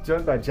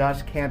 Joined by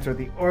Josh Kantor,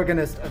 the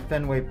organist of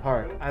Fenway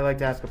Park. I like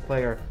to ask a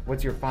player,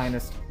 what's your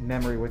finest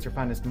memory? What's your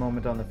finest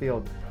moment on the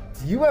field?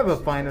 Do you have a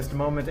finest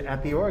moment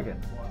at the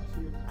organ?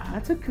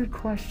 That's a good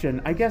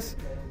question. I guess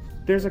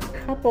there's a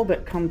couple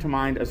that come to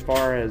mind as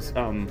far as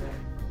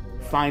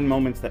fine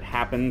moments that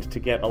happened to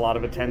get a lot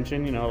of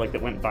attention, like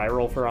that went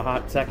viral for a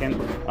hot second.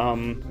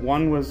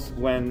 One was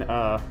when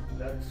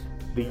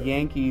the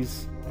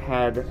Yankees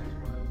had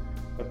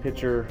a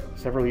pitcher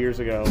several years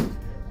ago,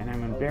 and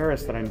I'm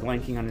embarrassed that I'm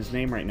blanking on his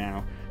name right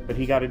now, but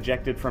he got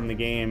ejected from the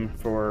game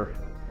for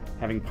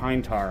having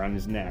pine tar on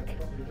his neck.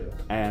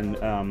 And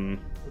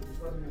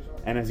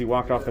as he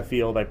walked off the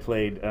field, I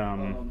played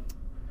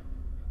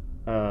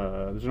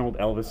there's an old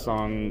Elvis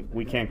song,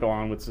 "We Can't Go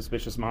On with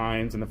Suspicious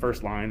Minds," and the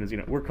first line is,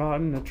 "We're caught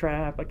in a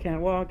trap, I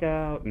can't walk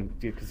out," and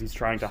because he's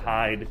trying to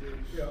hide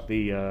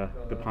the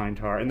pine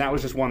tar. And that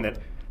was just one that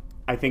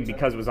I think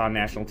because it was on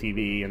national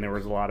TV and there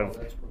was a lot of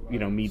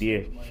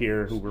media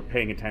here who were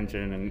paying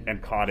attention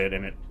and caught it,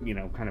 and it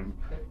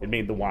it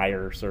made the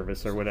wire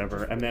service or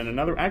whatever. And then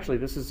another, actually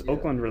this is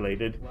Oakland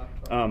related,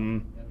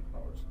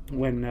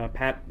 when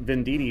Pat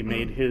Venditti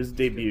made his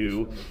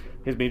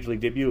major league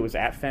debut, was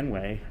at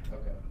Fenway,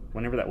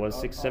 whenever that was,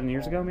 6-7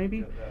 years ago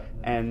maybe,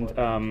 and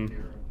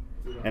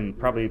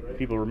probably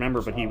people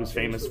remember, but he was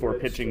famous for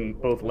pitching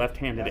both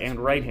left-handed and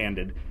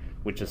right-handed,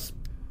 which is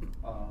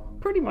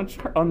pretty much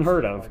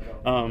unheard of.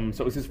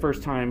 So it was his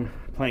first time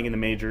playing in the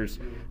majors,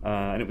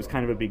 and it was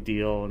kind of a big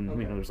deal,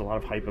 and there's a lot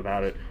of hype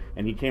about it.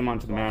 And he came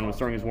onto the mound, was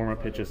throwing his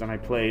warm-up pitches, and I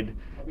played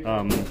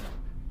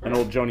an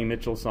old Joni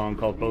Mitchell song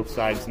called "Both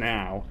Sides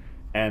Now,"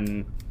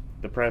 and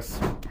the press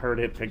heard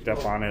it, picked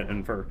up on it,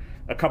 and for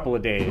a couple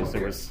of days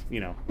there was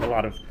a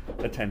lot of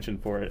attention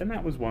for it. And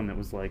that was one that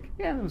was like,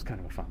 yeah, it was kind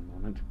of a fun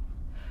moment.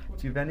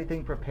 Do you have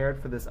anything prepared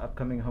for this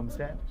upcoming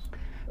homestand?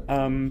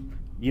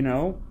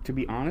 To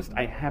be honest,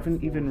 I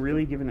haven't even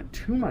really given it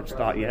too much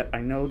thought yet. I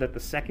know that the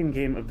second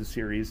game of the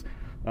series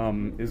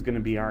is going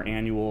to be our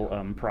annual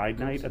Pride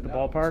Night at the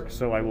ballpark,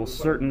 so I will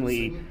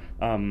certainly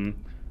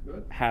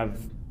have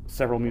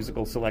several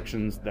musical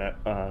selections that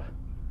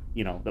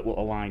that will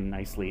align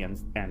nicely and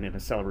in a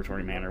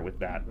celebratory manner with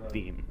that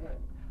theme.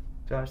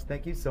 Josh,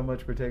 thank you so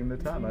much for taking the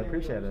time. I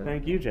appreciate it.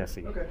 Thank you,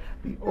 Jesse. Okay.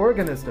 The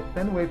organist of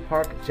Fenway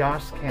Park,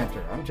 Josh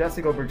Kantor. I'm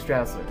Jesse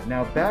Goldberg-Strassler.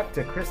 Now back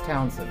to Chris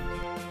Townsend.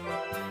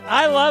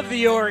 I love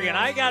the organ.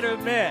 I got to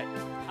admit,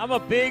 I'm a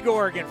big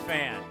organ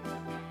fan.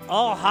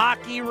 All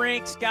hockey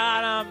rinks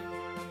got them.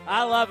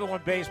 I love it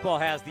when baseball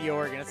has the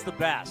organ. It's the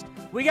best.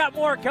 We got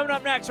more coming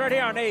up next right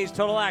here on A's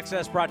Total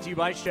Access, brought to you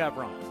by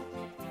Chevron.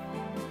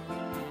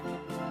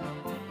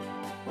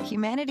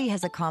 Humanity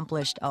has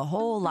accomplished a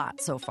whole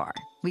lot so far.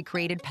 We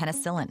created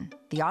penicillin,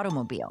 the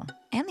automobile,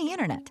 and the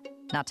internet,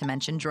 not to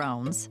mention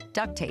drones,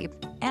 duct tape,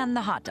 and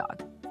the hot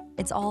dog.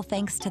 It's all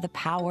thanks to the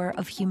power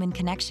of human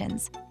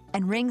connections.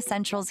 And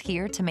RingCentral's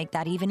here to make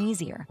that even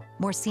easier,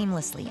 more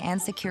seamlessly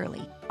and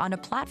securely, on a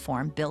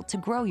platform built to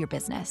grow your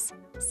business.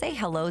 Say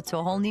hello to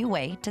a whole new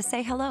way to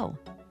say hello.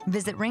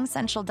 Visit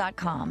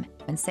ringcentral.com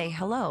and say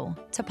hello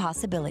to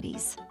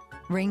possibilities.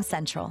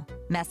 RingCentral.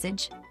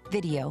 Message,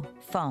 video,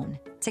 phone,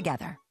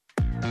 together.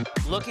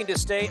 Looking to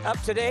stay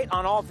up to date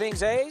on all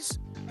things A's?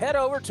 Head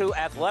over to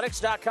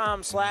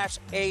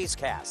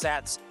athletics.com/A'sCast.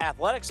 That's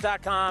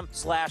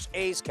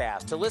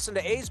athletics.com/A'sCast to listen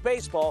to A's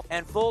baseball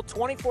and full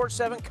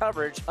 24/7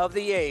 coverage of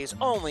the A's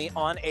only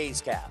on A's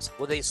Cast.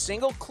 With a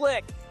single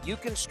click, you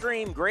can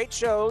stream great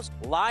shows,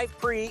 live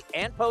pre-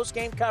 and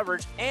post-game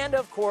coverage, and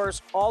of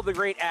course, all the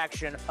great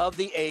action of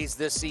the A's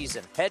this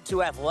season. Head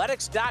to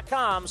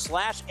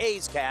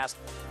athletics.com/A'sCast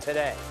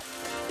today.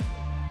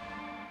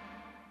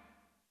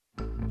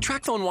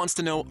 TrackPhone wants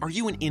to know, are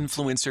you an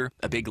influencer,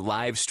 a big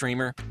live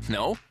streamer?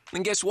 No?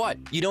 Then guess what?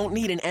 You don't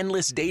need an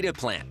endless data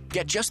plan.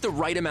 Get just the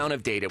right amount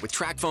of data with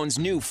TrackPhone's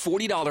new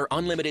 $40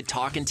 unlimited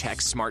talk and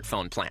text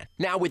smartphone plan.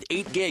 Now with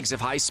 8 gigs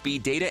of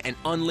high-speed data and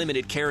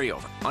unlimited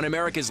carryover on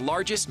America's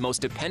largest, most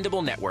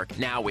dependable network,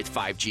 now with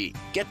 5G.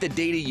 Get the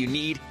data you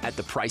need at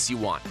the price you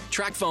want.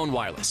 TrackPhone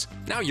Wireless.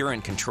 Now you're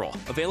in control.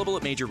 Available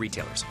at major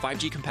retailers.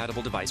 5G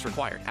compatible device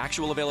required.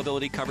 Actual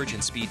availability, coverage,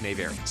 and speed may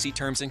vary. See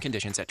terms and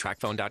conditions at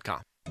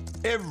trackphone.com.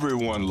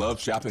 Everyone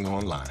loves shopping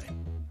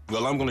online.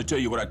 Well, I'm going to tell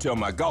you what I tell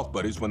my golf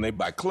buddies when they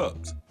buy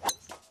clubs.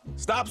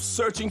 Stop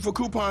searching for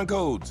coupon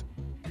codes.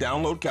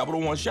 Download Capital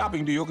One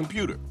Shopping to your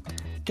computer.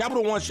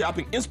 Capital One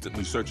Shopping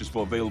instantly searches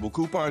for available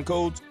coupon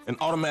codes and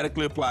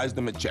automatically applies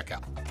them at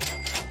checkout.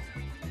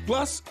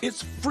 Plus,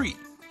 it's free,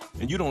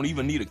 and you don't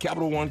even need a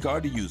Capital One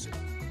card to use it.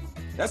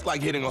 That's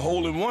like hitting a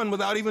hole-in-one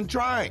without even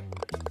trying.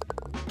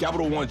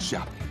 Capital One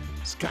Shopping.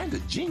 It's kind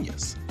of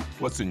genius.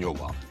 What's in your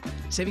wallet?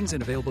 Savings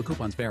and available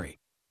coupons vary.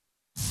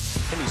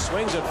 And he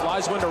swings and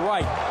flies one to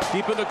right.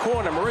 Deep in the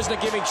corner.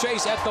 Marisnik giving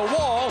chase at the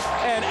wall.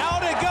 And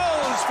out it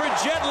goes for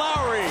Jed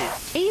Lowry.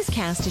 A's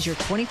Cast is your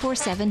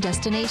 24/7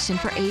 destination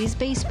for A's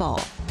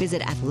baseball.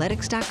 Visit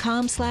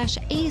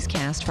athletics.com/A's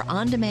Cast for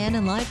on-demand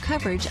and live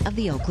coverage of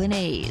the Oakland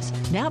A's.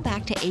 Now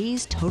back to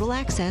A's Total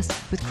Access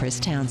with Chris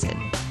Townsend.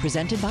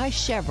 Presented by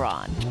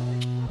Chevron.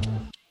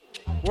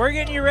 We're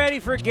getting you ready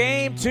for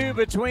Game 2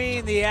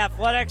 between the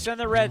Athletics and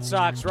the Red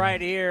Sox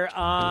right here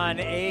on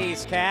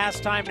A's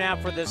Cast. Time now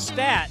for the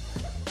stat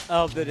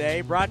of the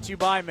day, brought to you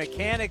by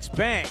Mechanics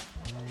Bank.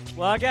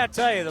 Well, I got to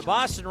tell you, the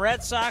Boston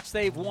Red Sox,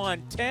 they've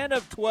won 10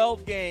 of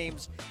 12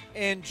 games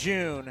in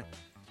June,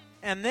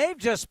 and they've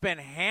just been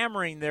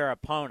hammering their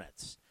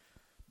opponents.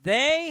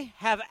 They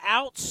have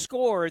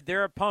outscored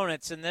their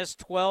opponents in this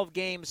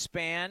 12-game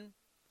span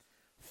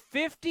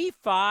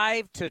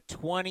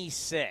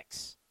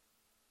 55-26.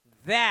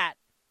 That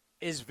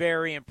is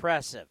very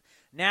impressive.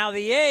 Now,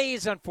 the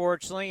A's,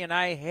 unfortunately, and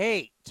I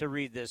hate to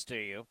read this to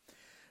you,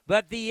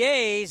 but the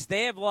A's,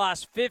 they have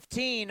lost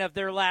 15 of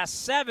their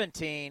last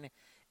 17,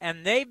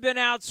 and they've been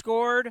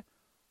outscored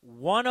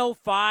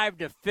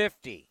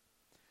 105-50.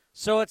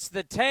 So it's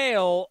the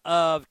tale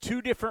of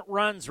two different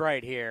runs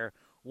right here.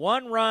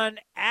 One run,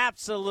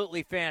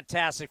 absolutely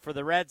fantastic for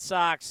the Red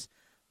Sox.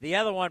 The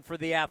other one for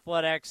the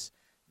Athletics,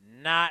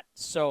 not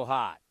so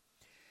hot.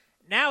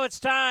 Now it's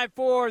time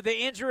for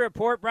the injury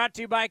report brought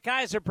to you by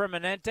Kaiser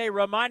Permanente,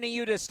 reminding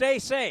you to stay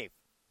safe,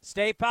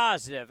 stay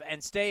positive,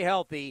 and stay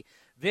healthy.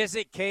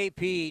 Visit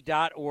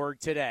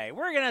kp.org today.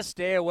 We're going to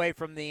stay away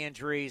from the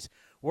injuries.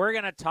 We're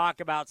going to talk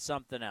about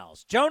something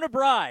else. Jonah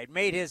Bride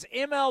made his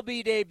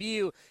MLB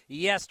debut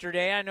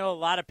yesterday. I know a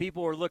lot of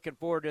people were looking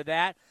forward to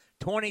that.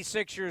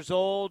 26 years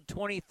old,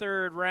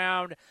 23rd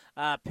round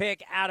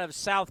pick out of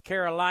South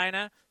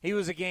Carolina. He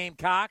was a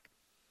Gamecock.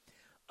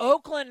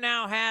 Oakland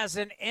now has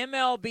an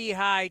MLB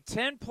high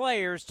 10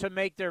 players to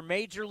make their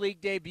major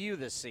league debut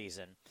this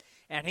season,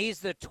 and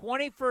he's the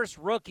 21st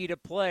rookie to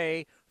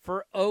play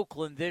for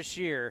Oakland this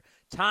year,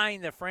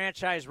 tying the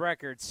franchise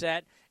record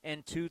set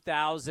in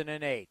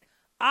 2008.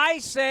 I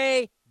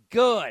say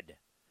good.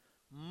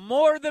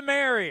 More the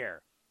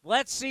merrier.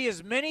 Let's see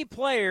as many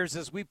players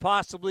as we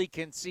possibly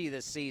can see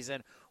this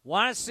season.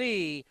 Want to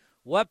see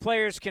what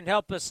players can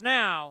help us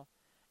now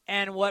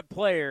and what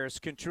players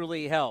can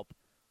truly help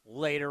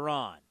later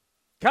on.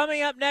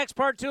 Coming up next,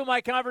 part 2 of my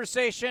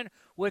conversation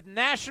with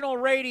national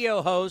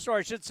radio host, or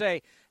I should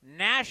say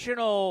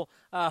national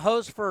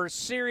host for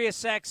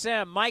Sirius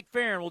XM, Mike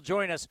Ferrin, will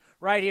join us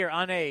right here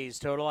on A's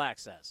Total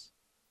Access.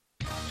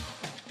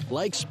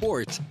 Like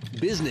sports,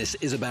 business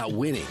is about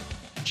winning.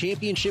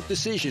 Championship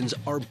decisions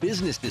are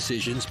business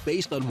decisions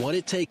based on what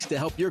it takes to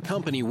help your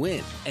company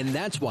win. And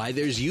that's why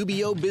there's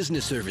UBO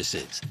Business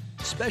Services,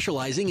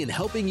 specializing in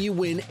helping you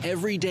win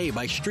every day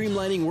by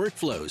streamlining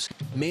workflows,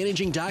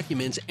 managing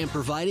documents, and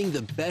providing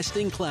the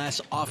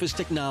best-in-class office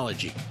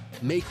technology.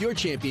 Make your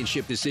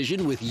championship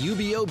decision with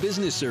UBO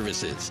Business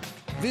Services.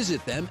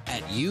 Visit them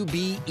at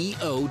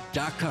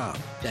ubeo.com.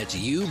 That's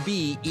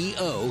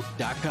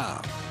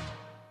ubeo.com.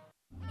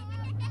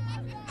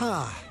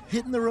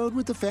 Hitting the road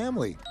with the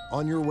family.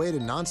 On your way to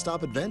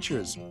nonstop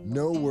adventures.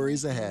 No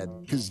worries ahead,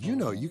 because you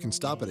know you can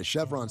stop at a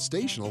Chevron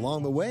station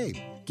along the way.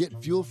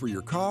 Get fuel for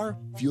your car,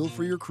 fuel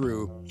for your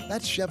crew.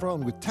 That's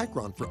Chevron with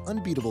Techron for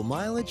unbeatable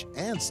mileage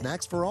and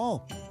snacks for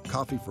all.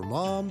 Coffee for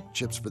mom,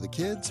 chips for the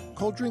kids,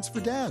 cold drinks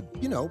for dad.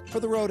 You know, for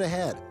the road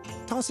ahead.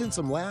 Toss in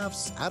some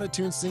laughs,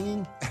 out-of-tune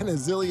singing, and a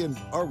zillion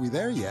 "Are we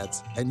there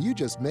yet?" And you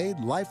just made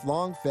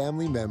lifelong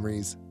family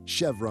memories.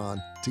 Chevron,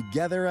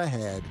 together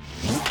ahead.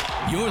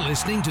 You're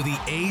listening to the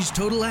A's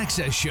Total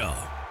Access Show.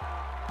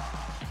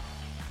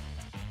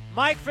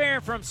 Mike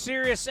Ferrin from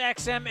Sirius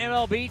XM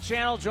MLB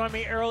channel joined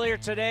me earlier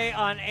today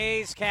on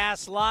A's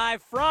Cast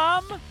Live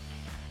from,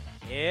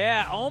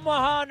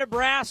 Omaha,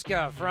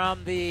 Nebraska,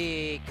 from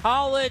the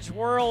College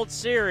World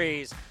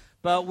Series.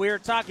 But we're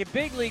talking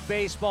big league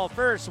baseball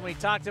first, and we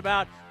talked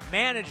about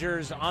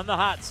managers on the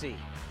hot seat.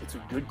 It's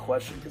a good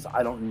question because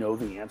I don't know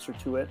the answer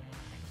to it.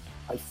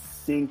 I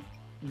think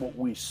what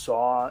we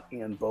saw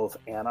in both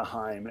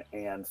Anaheim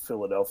and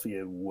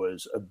Philadelphia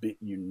was a bit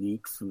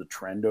unique from the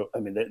trend.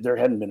 I mean, there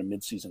hadn't been a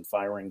midseason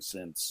firing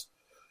since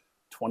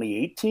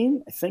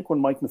 2018, I think,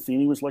 when Mike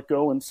Matheny was let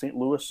go in St.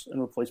 Louis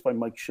and replaced by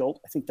Mike Schilt.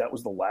 I think that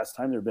was the last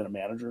time there had been a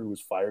manager who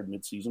was fired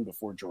midseason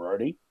before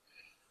Girardi.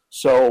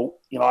 So,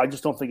 I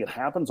just don't think it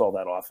happens all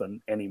that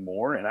often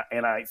anymore.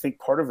 And I think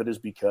part of it is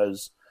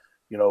because,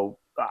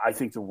 I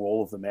think the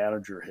role of the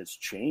manager has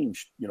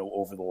changed,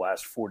 over the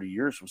last 40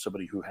 years from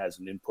somebody who has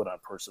an input on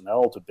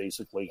personnel to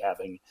basically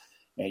having,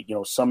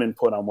 some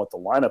input on what the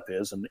lineup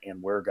is and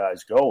where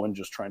guys go and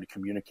just trying to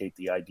communicate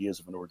the ideas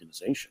of an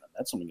organization. And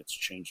that's something that's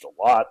changed a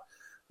lot,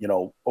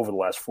 over the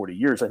last 40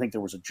 years. I think there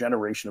was a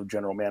generation of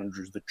general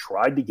managers that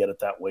tried to get it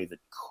that way that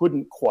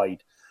couldn't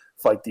quite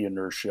fight the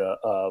inertia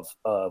of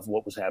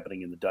what was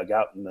happening in the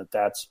dugout, and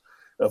that's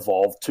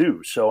evolved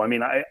too. So, I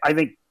mean, I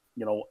think,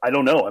 I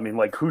don't know. I mean,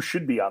 who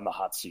should be on the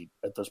hot seat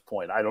at this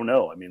point? I don't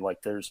know. I mean, I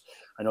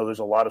know there's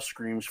a lot of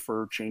screams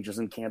for changes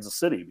in Kansas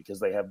City because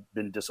they have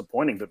been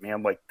disappointing, but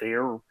man,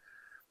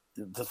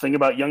 the thing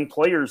about young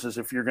players is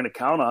if you're going to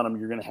count on them,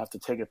 you're going to have to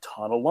take a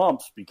ton of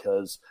lumps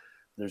because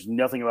there's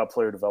nothing about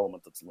player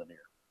development that's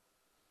linear.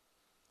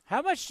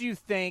 How much do you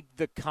think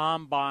the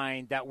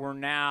combine that we're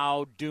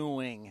now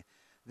doing,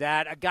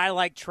 that a guy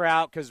like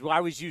Trout, because I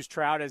always use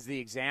Trout as the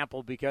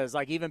example because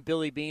even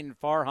Billy Beane and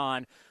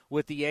Farhan,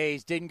 with the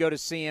A's. Didn't go to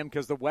see him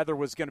because the weather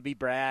was going to be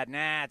bad.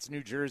 Nah, it's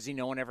New Jersey.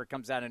 No one ever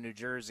comes out of New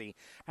Jersey.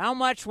 How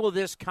much will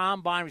this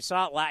combine, we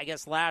saw it, I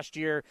guess, last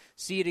year,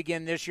 see it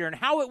again this year, and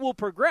how it will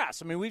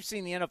progress? I mean, we've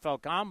seen the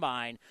NFL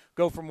combine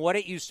go from what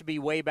it used to be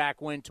way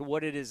back when to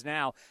what it is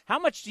now. How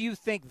much do you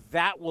think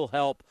that will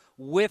help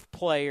with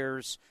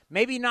players,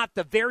 maybe not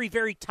the very,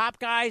 very top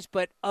guys,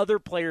 but other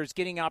players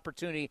getting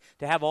opportunity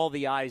to have all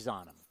the eyes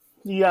on them?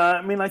 Yeah,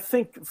 I mean, I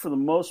think for the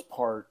most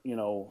part,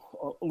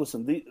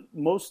 listen,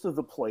 most of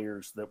the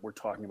players that we're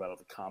talking about at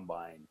the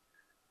combine,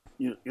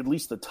 at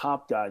least the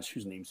top guys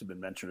whose names have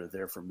been mentioned are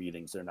there for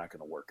meetings. They're not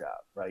going to work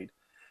out, right?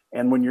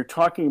 And when you're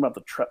talking about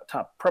the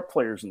top prep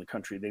players in the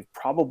country, they've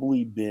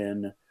probably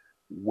been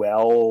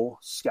well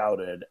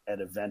scouted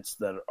at events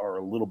that are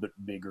a little bit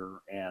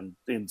bigger and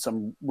in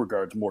some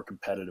regards more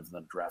competitive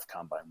than a draft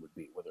combine would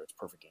be, whether it's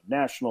Perfect Game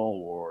National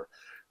or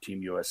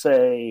Team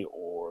USA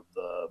or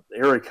the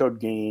area code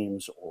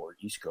games or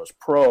East Coast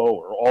Pro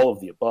or all of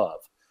the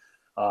above,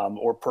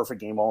 or Perfect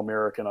Game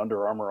All-American,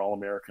 Under Armour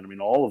All-American. I mean,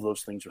 all of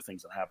those things are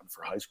things that happen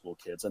for high school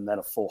kids and then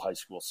a full high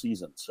school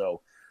season. So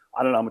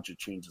I don't know how much it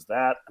changes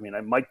that. I mean,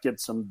 I might get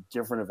some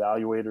different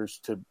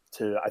evaluators to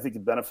I think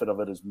the benefit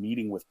of it is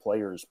meeting with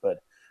players, but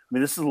I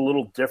mean, this is a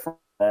little different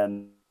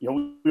than,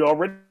 we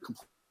already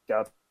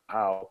got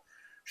how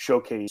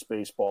showcase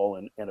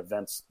baseball and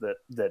events that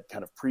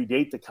kind of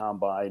predate the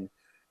combine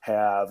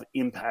have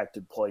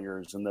impacted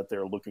players and that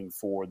they're looking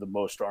for the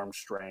most arm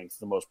strength,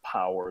 the most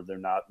power. They're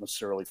not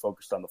necessarily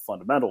focused on the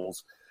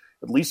fundamentals.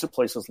 At least at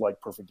places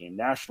like Perfect Game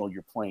National,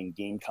 you're playing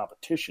game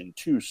competition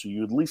too, so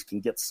you at least can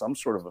get some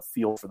sort of a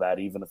feel for that,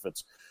 even if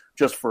it's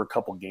just for a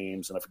couple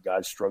games. And if a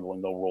guy's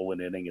struggling, they'll roll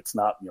an inning. It's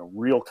not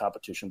real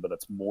competition, but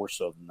it's more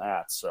so than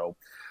that. So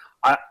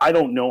I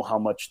don't know how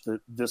much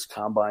this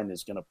combine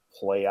is going to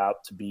play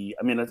out to be.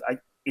 I mean,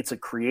 it's a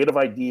creative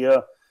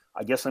idea.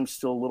 I guess I'm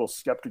still a little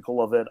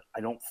skeptical of it. I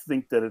don't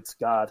think that it's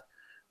got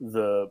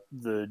the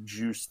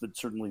juice that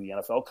certainly the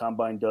NFL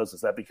combine does.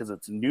 Is that because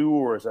it's new,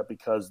 or is that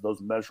because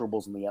those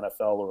measurables in the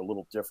NFL are a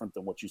little different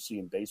than what you see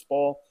in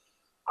baseball?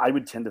 I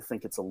would tend to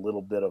think it's a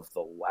little bit of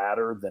the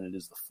latter than it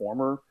is the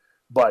former.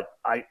 But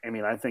I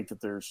mean, I think that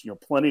there's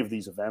plenty of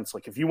these events.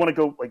 Like if you want to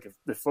go, like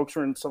if folks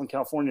are in Southern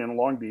California and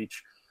Long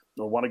Beach,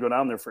 they'll want to go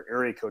down there for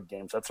area code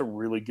games. That's a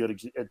really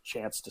good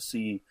chance to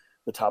see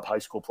the top high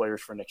school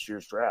players for next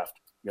year's draft.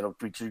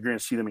 Because you're going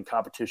to see them in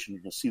competition,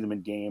 you're going to see them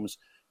in games,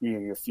 you're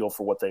going to get a feel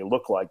for what they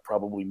look like,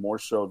 probably more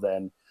so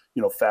than,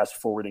 fast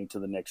forwarding to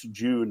the next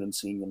June and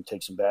seeing them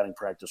take some batting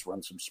practice,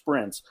 run some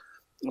sprints,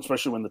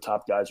 especially when the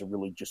top guys are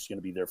really just going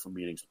to be there for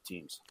meetings with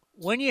teams.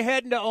 When you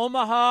heading to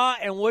Omaha,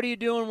 and what are you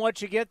doing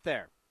once you get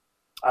there?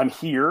 I'm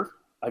here.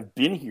 I've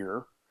been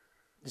here.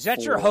 Is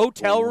that your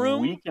hotel room?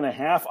 A week and a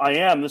half. I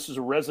am. This is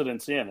a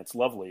Residence Inn. It's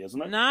lovely,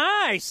 isn't it?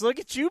 Nice. Look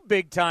at you,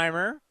 big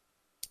timer.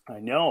 I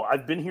know.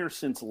 I've been here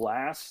since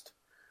last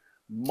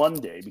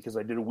Monday because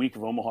I did a week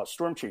of Omaha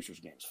Storm Chasers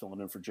games, filling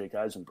in for Jake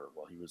Eisenberg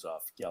while he was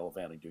off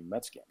gallivanting doing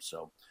Mets games.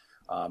 So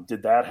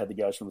did that, had the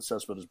guys from the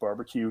Cespedes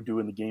Barbecue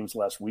doing the games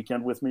last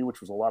weekend with me,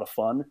 which was a lot of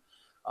fun.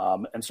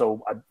 And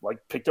so I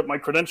picked up my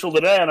credential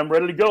today and I'm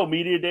ready to go.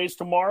 Media days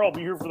tomorrow. I'll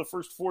be here for the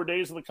first 4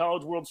 days of the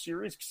College World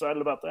Series.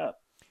 Excited about that.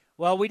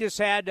 Well, we just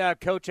had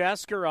Coach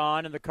Esker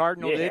on, and the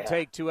Cardinal did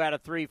take 2 out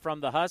of 3 from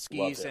the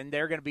Huskies, and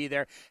they're going to be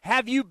there.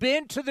 Have you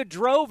been to the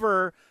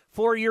Drover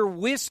for your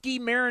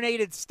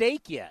whiskey-marinated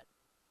steak yet?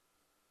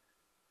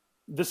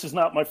 This is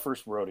not my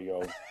first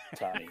rodeo,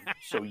 Tommy.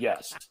 So,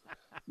 yes.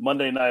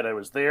 Monday night I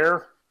was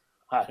there.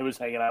 I was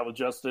hanging out with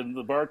Justin,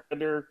 the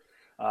bartender.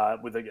 I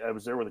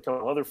was there with a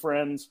couple other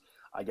friends.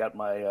 I got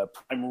my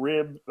prime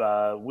rib,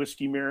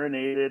 whiskey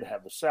marinated,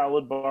 have the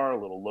salad bar,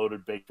 a little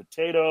loaded baked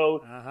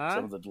potato,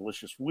 some of the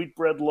delicious wheat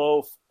bread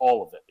loaf,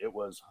 all of it. It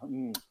was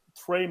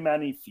très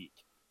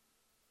magnifique.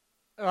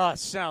 Oh, it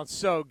sounds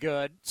so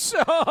good.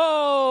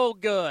 So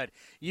good.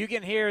 You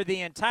can hear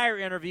the entire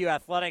interview,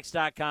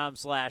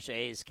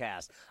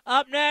 athletics.com/A'sCast.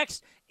 Up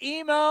next,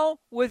 Emo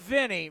with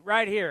Vinny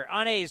right here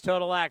on A's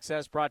Total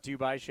Access, brought to you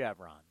by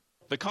Chevron.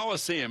 The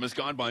Coliseum has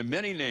gone by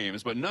many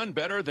names, but none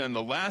better than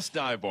the Last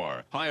Dive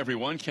Bar. Hi,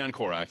 everyone. Ken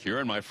Korak here,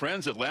 and my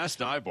friends at Last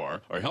Dive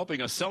Bar are helping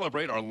us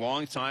celebrate our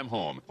longtime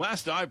home.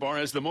 Last Dive Bar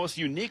has the most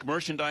unique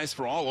merchandise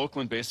for all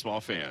Oakland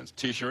baseball fans.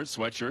 T-shirts,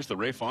 sweatshirts, the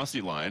Ray Fosse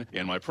line,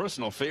 and my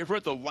personal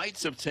favorite, the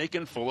lights have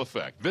taken full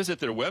effect. Visit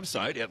their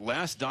website at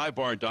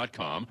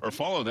lastdivebar.com or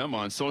follow them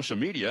on social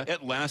media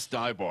at Last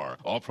Dive Bar.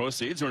 All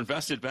proceeds are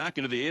invested back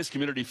into the A's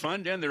Community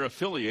Fund and their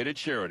affiliated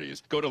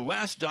charities. Go to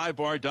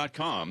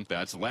lastdivebar.com.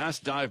 That's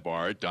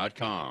lastdivebar.com.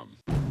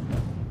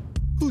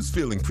 Who's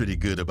feeling pretty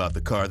good about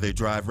the car they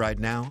drive right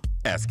now?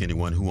 Ask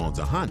anyone who owns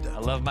a Honda. I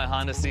love my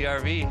Honda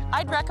CR-V.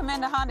 I'd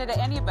recommend a Honda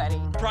to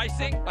anybody.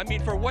 Pricing? I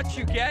mean, for what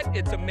you get,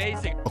 it's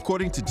amazing.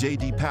 According to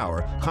J.D.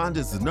 Power,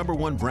 Honda is the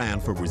 #1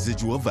 brand for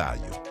residual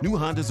value. New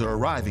Hondas are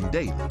arriving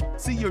daily.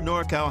 See your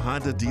NorCal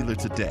Honda dealer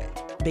today.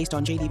 Based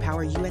on J.D.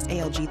 Power U.S.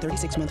 ALG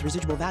 36-month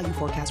residual value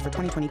forecast for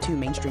 2022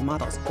 mainstream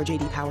models. For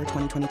J.D. Power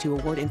 2022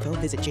 award info,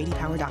 visit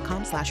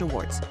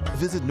jdpower.com/awards.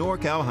 Visit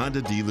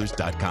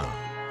NorCalHondaDealers.com.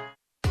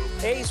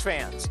 A's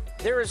fans,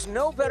 there is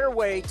no better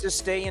way to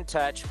stay in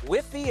touch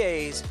with the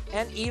A's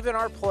and even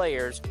our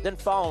players than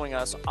following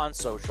us on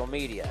social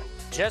media.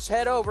 Just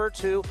head over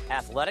to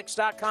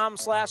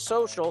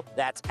athletics.com/social.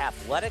 That's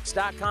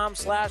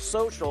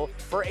athletics.com/social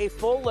for a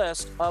full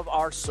list of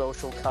our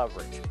social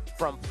coverage,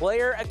 from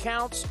player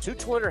accounts to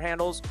Twitter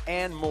handles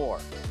and more.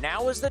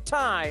 Now is the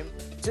time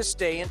to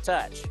stay in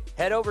touch.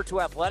 Head over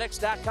to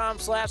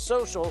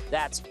athletics.com/social.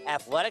 That's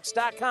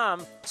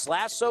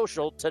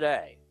athletics.com/social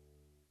today.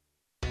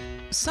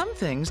 Some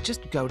things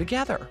just go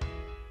together.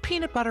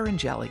 Peanut butter and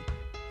jelly,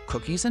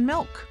 cookies and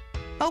milk,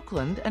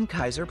 Oakland and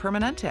Kaiser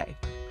Permanente.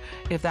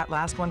 If that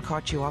last one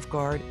caught you off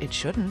guard, it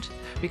shouldn't,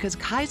 because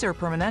Kaiser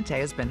Permanente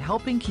has been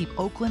helping keep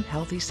Oakland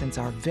healthy since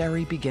our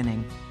very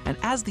beginning. And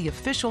as the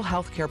official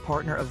healthcare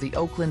partner of the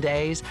Oakland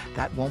A's,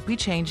 that won't be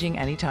changing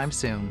anytime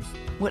soon.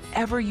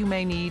 Whatever you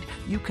may need,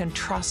 you can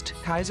trust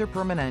Kaiser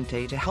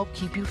Permanente to help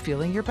keep you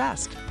feeling your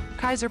best.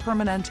 Kaiser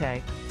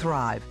Permanente.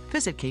 Thrive.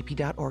 Visit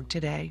kp.org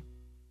today.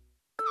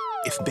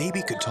 If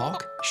baby could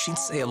talk, she'd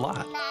say a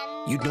lot.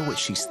 You'd know what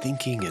she's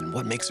thinking and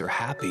what makes her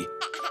happy.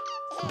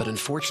 But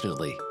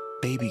unfortunately,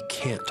 baby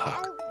can't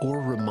talk or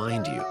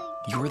remind you.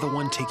 You're the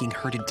one taking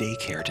her to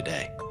daycare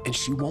today, and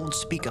she won't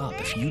speak up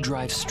if you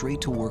drive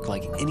straight to work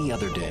like any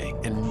other day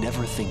and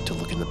never think to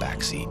look in the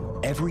backseat.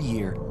 Every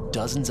year,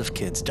 dozens of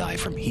kids die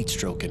from heat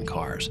stroke in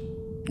cars.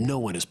 No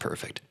one is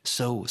perfect,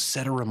 so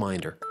set a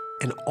reminder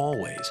and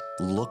always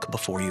look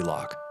before you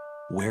lock.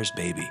 Where's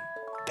baby?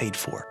 Paid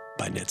for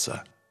by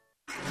NHTSA.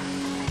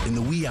 In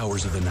the wee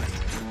hours of the night,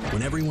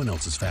 when everyone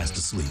else is fast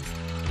asleep,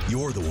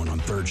 you're the one on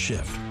third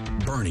shift,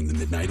 burning the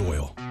midnight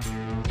oil.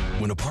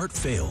 When a part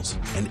fails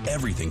and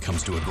everything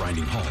comes to a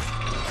grinding halt,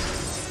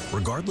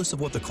 regardless of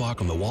what the clock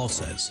on the wall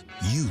says,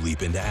 you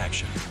leap into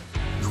action.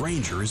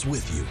 Grainger is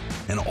with you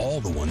and all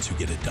the ones who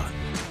get it done,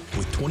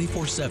 with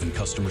 24/7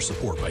 customer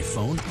support by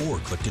phone or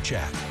click to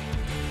chat.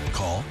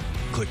 Call,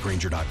 click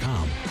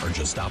Grainger.com, or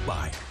just stop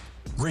by.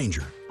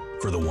 Grainger,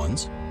 for the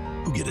ones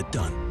who get it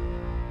done.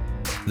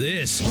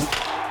 This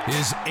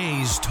is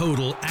A's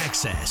Total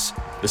Access.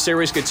 The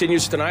series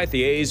continues tonight.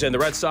 The A's and the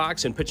Red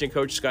Sox, and pitching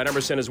coach Scott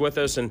Emerson is with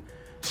us. And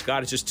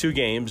Scott, it's just 2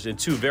 games in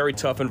 2 very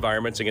tough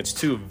environments against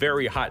 2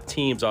 very hot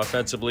teams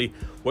offensively.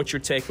 What's your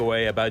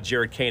takeaway about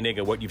Jared Koenig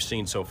and what you've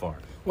seen so far?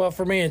 Well,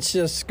 for me, it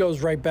just goes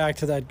right back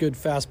to that good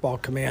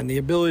fastball command, the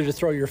ability to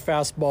throw your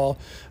fastball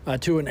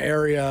to an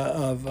area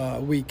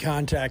of weak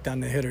contact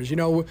on the hitters. You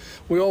know,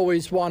 we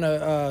always want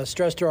to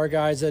stress to our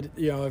guys that,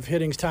 you know, if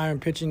hitting's time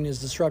and pitching is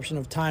disruption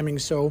of timing,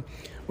 so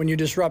when you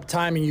disrupt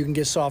timing, you can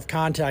get soft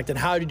contact. And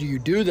how do you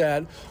do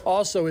that?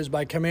 Also is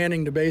by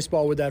commanding the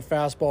baseball with that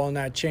fastball and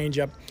that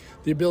changeup,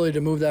 the ability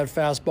to move that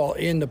fastball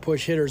in to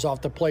push hitters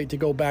off the plate to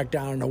go back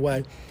down and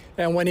away.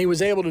 And when he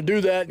was able to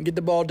do that and get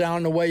the ball down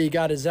and away, he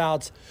got his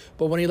outs.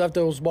 But when he left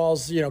those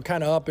balls, you know,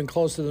 kind of up and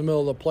close to the middle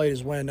of the plate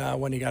is when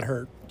he got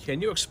hurt.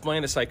 Can you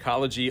explain the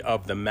psychology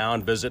of the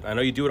mound visit? I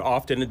know you do it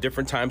often at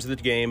different times of the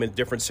game in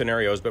different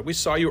scenarios, but we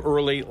saw you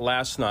early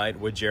last night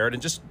with Jared,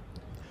 and just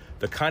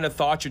the kind of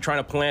thoughts you're trying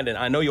to plant. And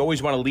I know you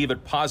always want to leave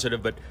it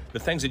positive, but the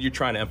things that you're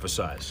trying to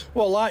emphasize.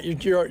 Well, a lot.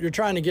 You're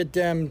trying to get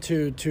them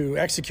to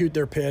execute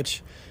their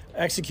pitch,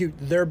 execute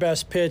their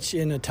best pitch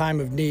in a time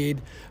of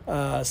need.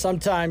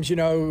 Sometimes, you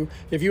know,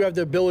 if you have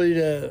the ability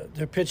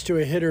to pitch to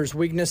a hitter's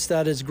weakness,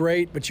 that is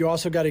great, but you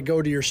also got to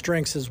go to your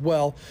strengths as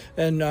well.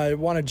 And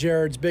one of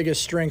Jared's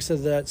biggest strengths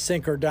is that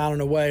sinker down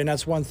and away, and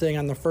that's one thing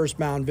on the first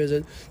mound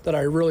visit that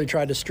I really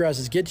tried to stress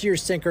is get to your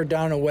sinker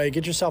down and away,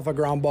 get yourself a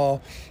ground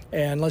ball,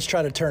 and let's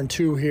try to turn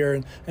 2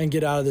 here and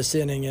get out of this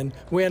inning. And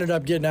we ended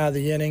up getting out of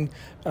the inning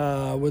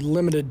with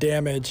limited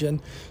damage.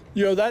 And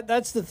you know,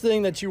 that's the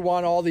thing that you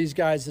want all these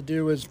guys to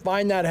do is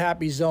find that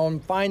happy zone,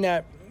 find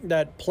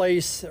that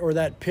place or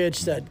that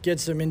pitch that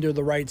gets them into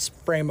the right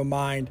frame of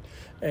mind.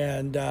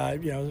 And,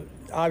 you know,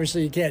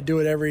 obviously you can't do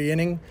it every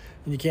inning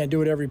and you can't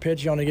do it every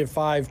pitch. You only get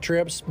 5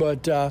 trips,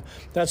 but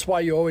that's why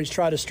you always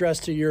try to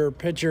stress to your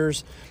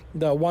pitchers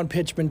the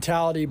one-pitch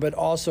mentality, but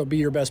also be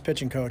your best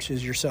pitching coach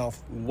is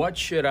yourself. What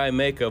should I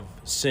make of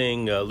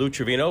seeing Lou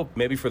Trevino,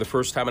 maybe for the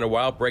first time in a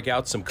while, break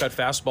out some cut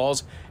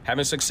fastballs,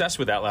 having success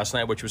with that last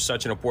night, which was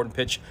such an important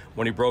pitch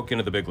when he broke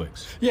into the big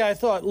leagues? Yeah, I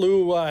thought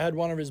Lou had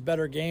one of his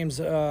better games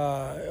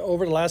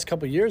over the last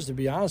couple of years, to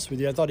be honest with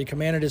you. I thought he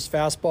commanded his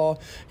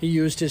fastball. He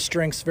used his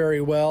strengths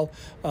very well.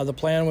 The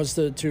plan was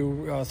to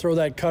throw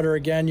that cutter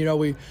again. You know,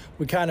 we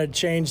kind of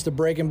changed the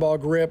breaking ball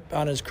grip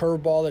on his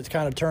curveball that's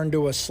kind of turned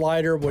to a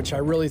slider, which I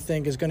really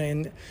think is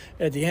going to,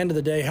 at the end of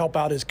the day, help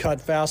out his cut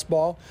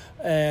fastball.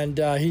 And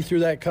he threw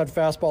that cut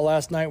fastball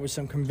last night with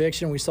some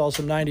conviction. We saw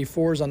some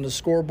 94s on the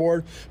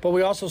scoreboard, but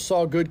we also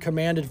saw good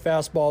commanded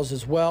fastballs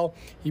as well.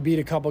 He beat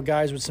a couple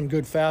guys with some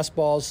good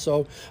fastballs.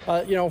 So,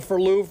 you know,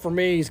 for Lou, for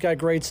me, he's got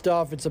great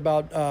stuff. It's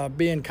about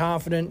being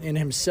confident in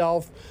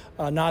himself,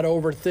 not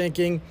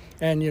overthinking,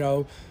 and, you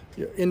know,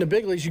 in the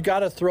big leagues, you got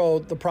to throw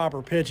the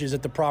proper pitches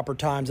at the proper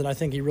times, and I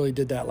think he really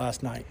did that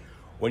last night.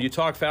 When you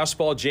talk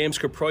fastball, James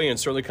Cotroneo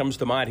certainly comes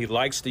to mind. He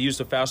likes to use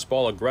the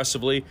fastball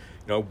aggressively,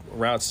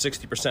 around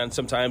 60%,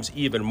 sometimes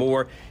even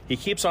more. He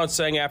keeps on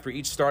saying after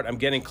each start, I'm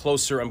getting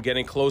closer, I'm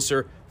getting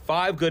closer.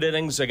 5 good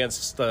innings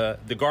against the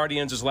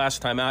Guardians his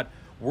last time out.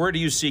 Where do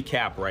you see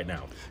Cap right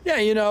now? Yeah,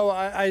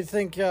 I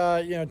think,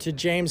 to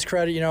James'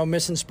 credit,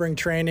 missing spring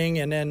training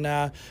and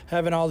then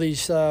having all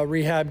these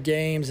rehab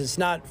games. It's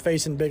not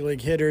facing big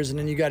league hitters, and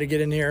then you got to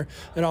get in here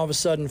and all of a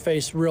sudden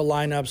face real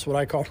lineups. What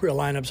I call real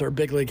lineups are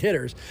big league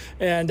hitters.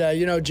 And,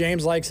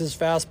 James likes his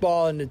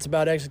fastball, and it's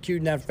about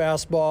executing that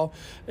fastball.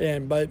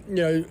 But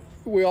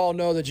we all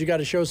know that you got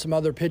to show some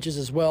other pitches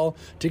as well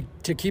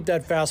to keep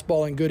that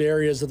fastball in good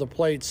areas of the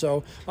plate.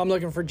 So I'm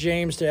looking for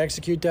James to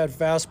execute that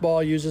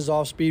fastball, use his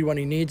off speed when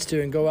he needs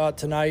to, and go out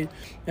tonight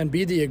and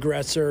be the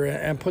aggressor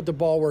and put the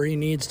ball where he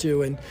needs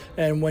to.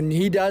 And when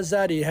he does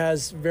that, he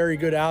has very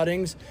good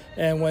outings.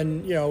 And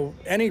when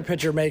any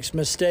pitcher makes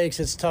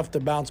mistakes, it's tough to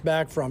bounce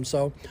back from.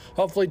 So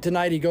hopefully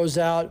tonight he goes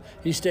out,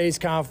 he stays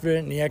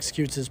confident, and he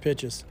executes his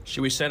pitches.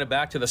 Should we send it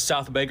back to the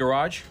South Bay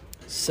garage?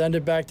 Send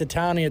it back to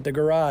Townie at the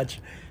garage.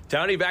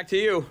 Townie, back to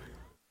you.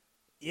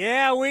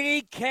 Yeah, we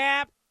need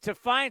Cap to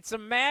find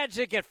some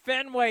magic at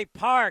Fenway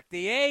Park.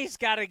 The A's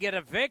got to get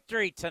a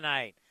victory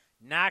tonight.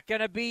 Not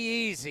going to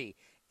be easy.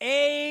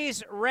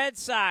 A's Red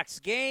Sox,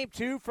 Game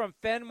 2 from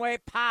Fenway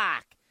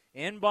Park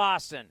in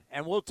Boston.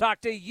 And we'll talk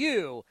to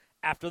you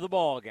after the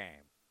ball game.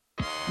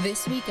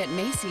 This week at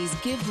Macy's,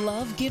 give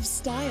love, give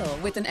style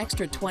with an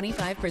extra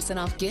 25%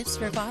 off gifts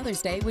for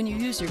Father's Day when you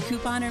use your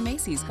coupon or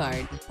Macy's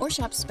card. Or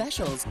shop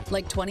specials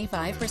like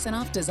 25%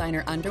 off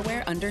designer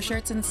underwear,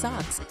 undershirts, and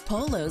socks.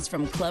 Polos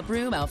from Club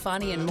Room,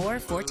 Alfani, and more,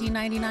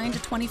 $14.99 to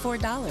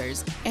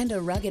 $24. And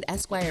a rugged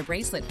Esquire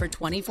bracelet for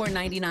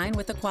 $24.99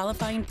 with a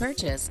qualifying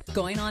purchase.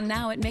 Going on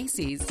now at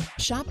Macy's.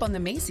 Shop on the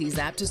Macy's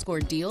app to score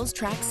deals,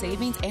 track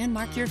savings, and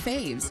mark your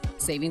faves.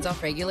 Savings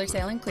off regular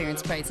sale and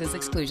clearance prices.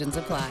 Exclusions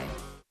apply.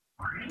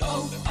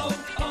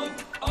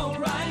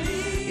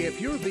 O'Reilly.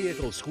 If your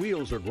vehicle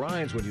squeals or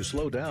grinds when you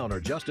slow down or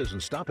just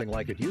isn't stopping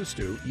like it used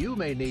to, you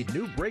may need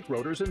new brake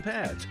rotors and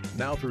pads.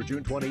 Now through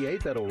June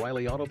 28th at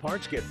O'Reilly Auto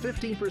Parts, get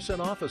 15%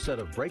 off a set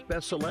of Brake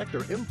Best Select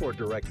or Import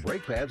Direct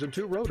brake pads and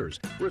 2 rotors.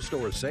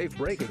 Restore safe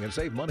braking and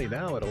save money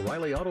now at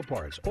O'Reilly Auto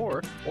Parts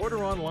or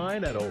order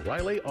online at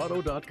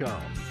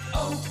O'ReillyAuto.com.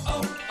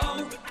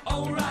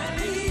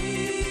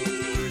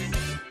 O'Reilly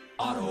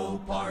Auto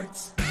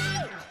Parts.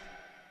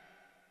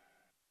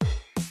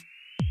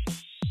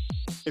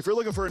 If you're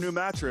looking for a new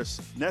mattress,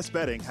 Nest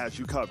Bedding has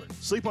you covered.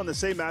 Sleep on the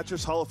same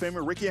mattress Hall of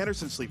Famer Ricky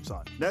Henderson sleeps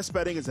on. Nest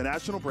Bedding is a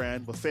national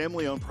brand with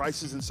family-owned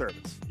prices and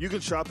service. You can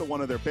shop at one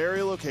of their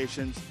Barrier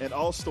locations, and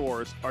all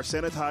stores are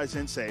sanitized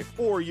and safe,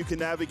 or you can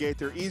navigate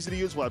their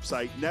easy-to-use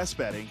website,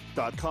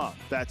 nestbedding.com.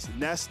 That's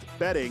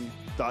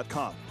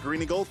nestbedding.com.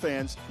 Green and gold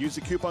fans, use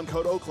the coupon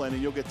code Oakland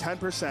and you'll get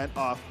 10%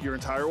 off your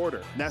entire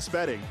order. Nest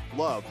Bedding,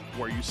 love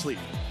where you sleep.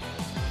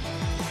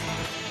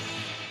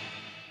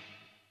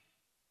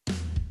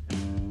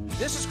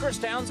 This is Chris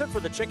Townsend for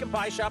the Chicken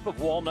Pie Shop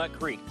of Walnut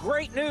Creek.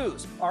 Great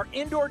news! Our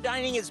indoor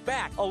dining is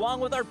back,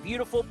 along with our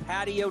beautiful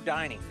patio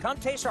dining. Come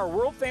taste our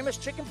world-famous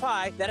chicken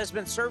pie that has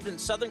been served in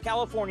Southern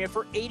California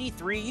for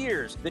 83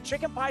 years. The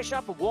Chicken Pie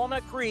Shop of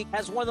Walnut Creek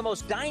has one of the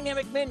most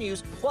dynamic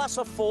menus, plus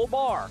a full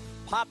bar.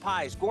 Pot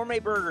pies, gourmet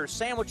burgers,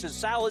 sandwiches,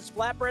 salads,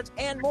 flatbreads,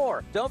 and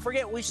more. Don't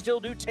forget, we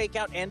still do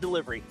takeout and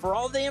delivery. For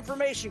all the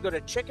information, go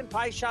to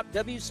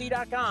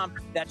chickenpieshopwc.com.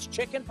 That's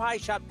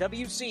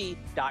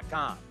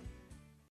chickenpieshopwc.com.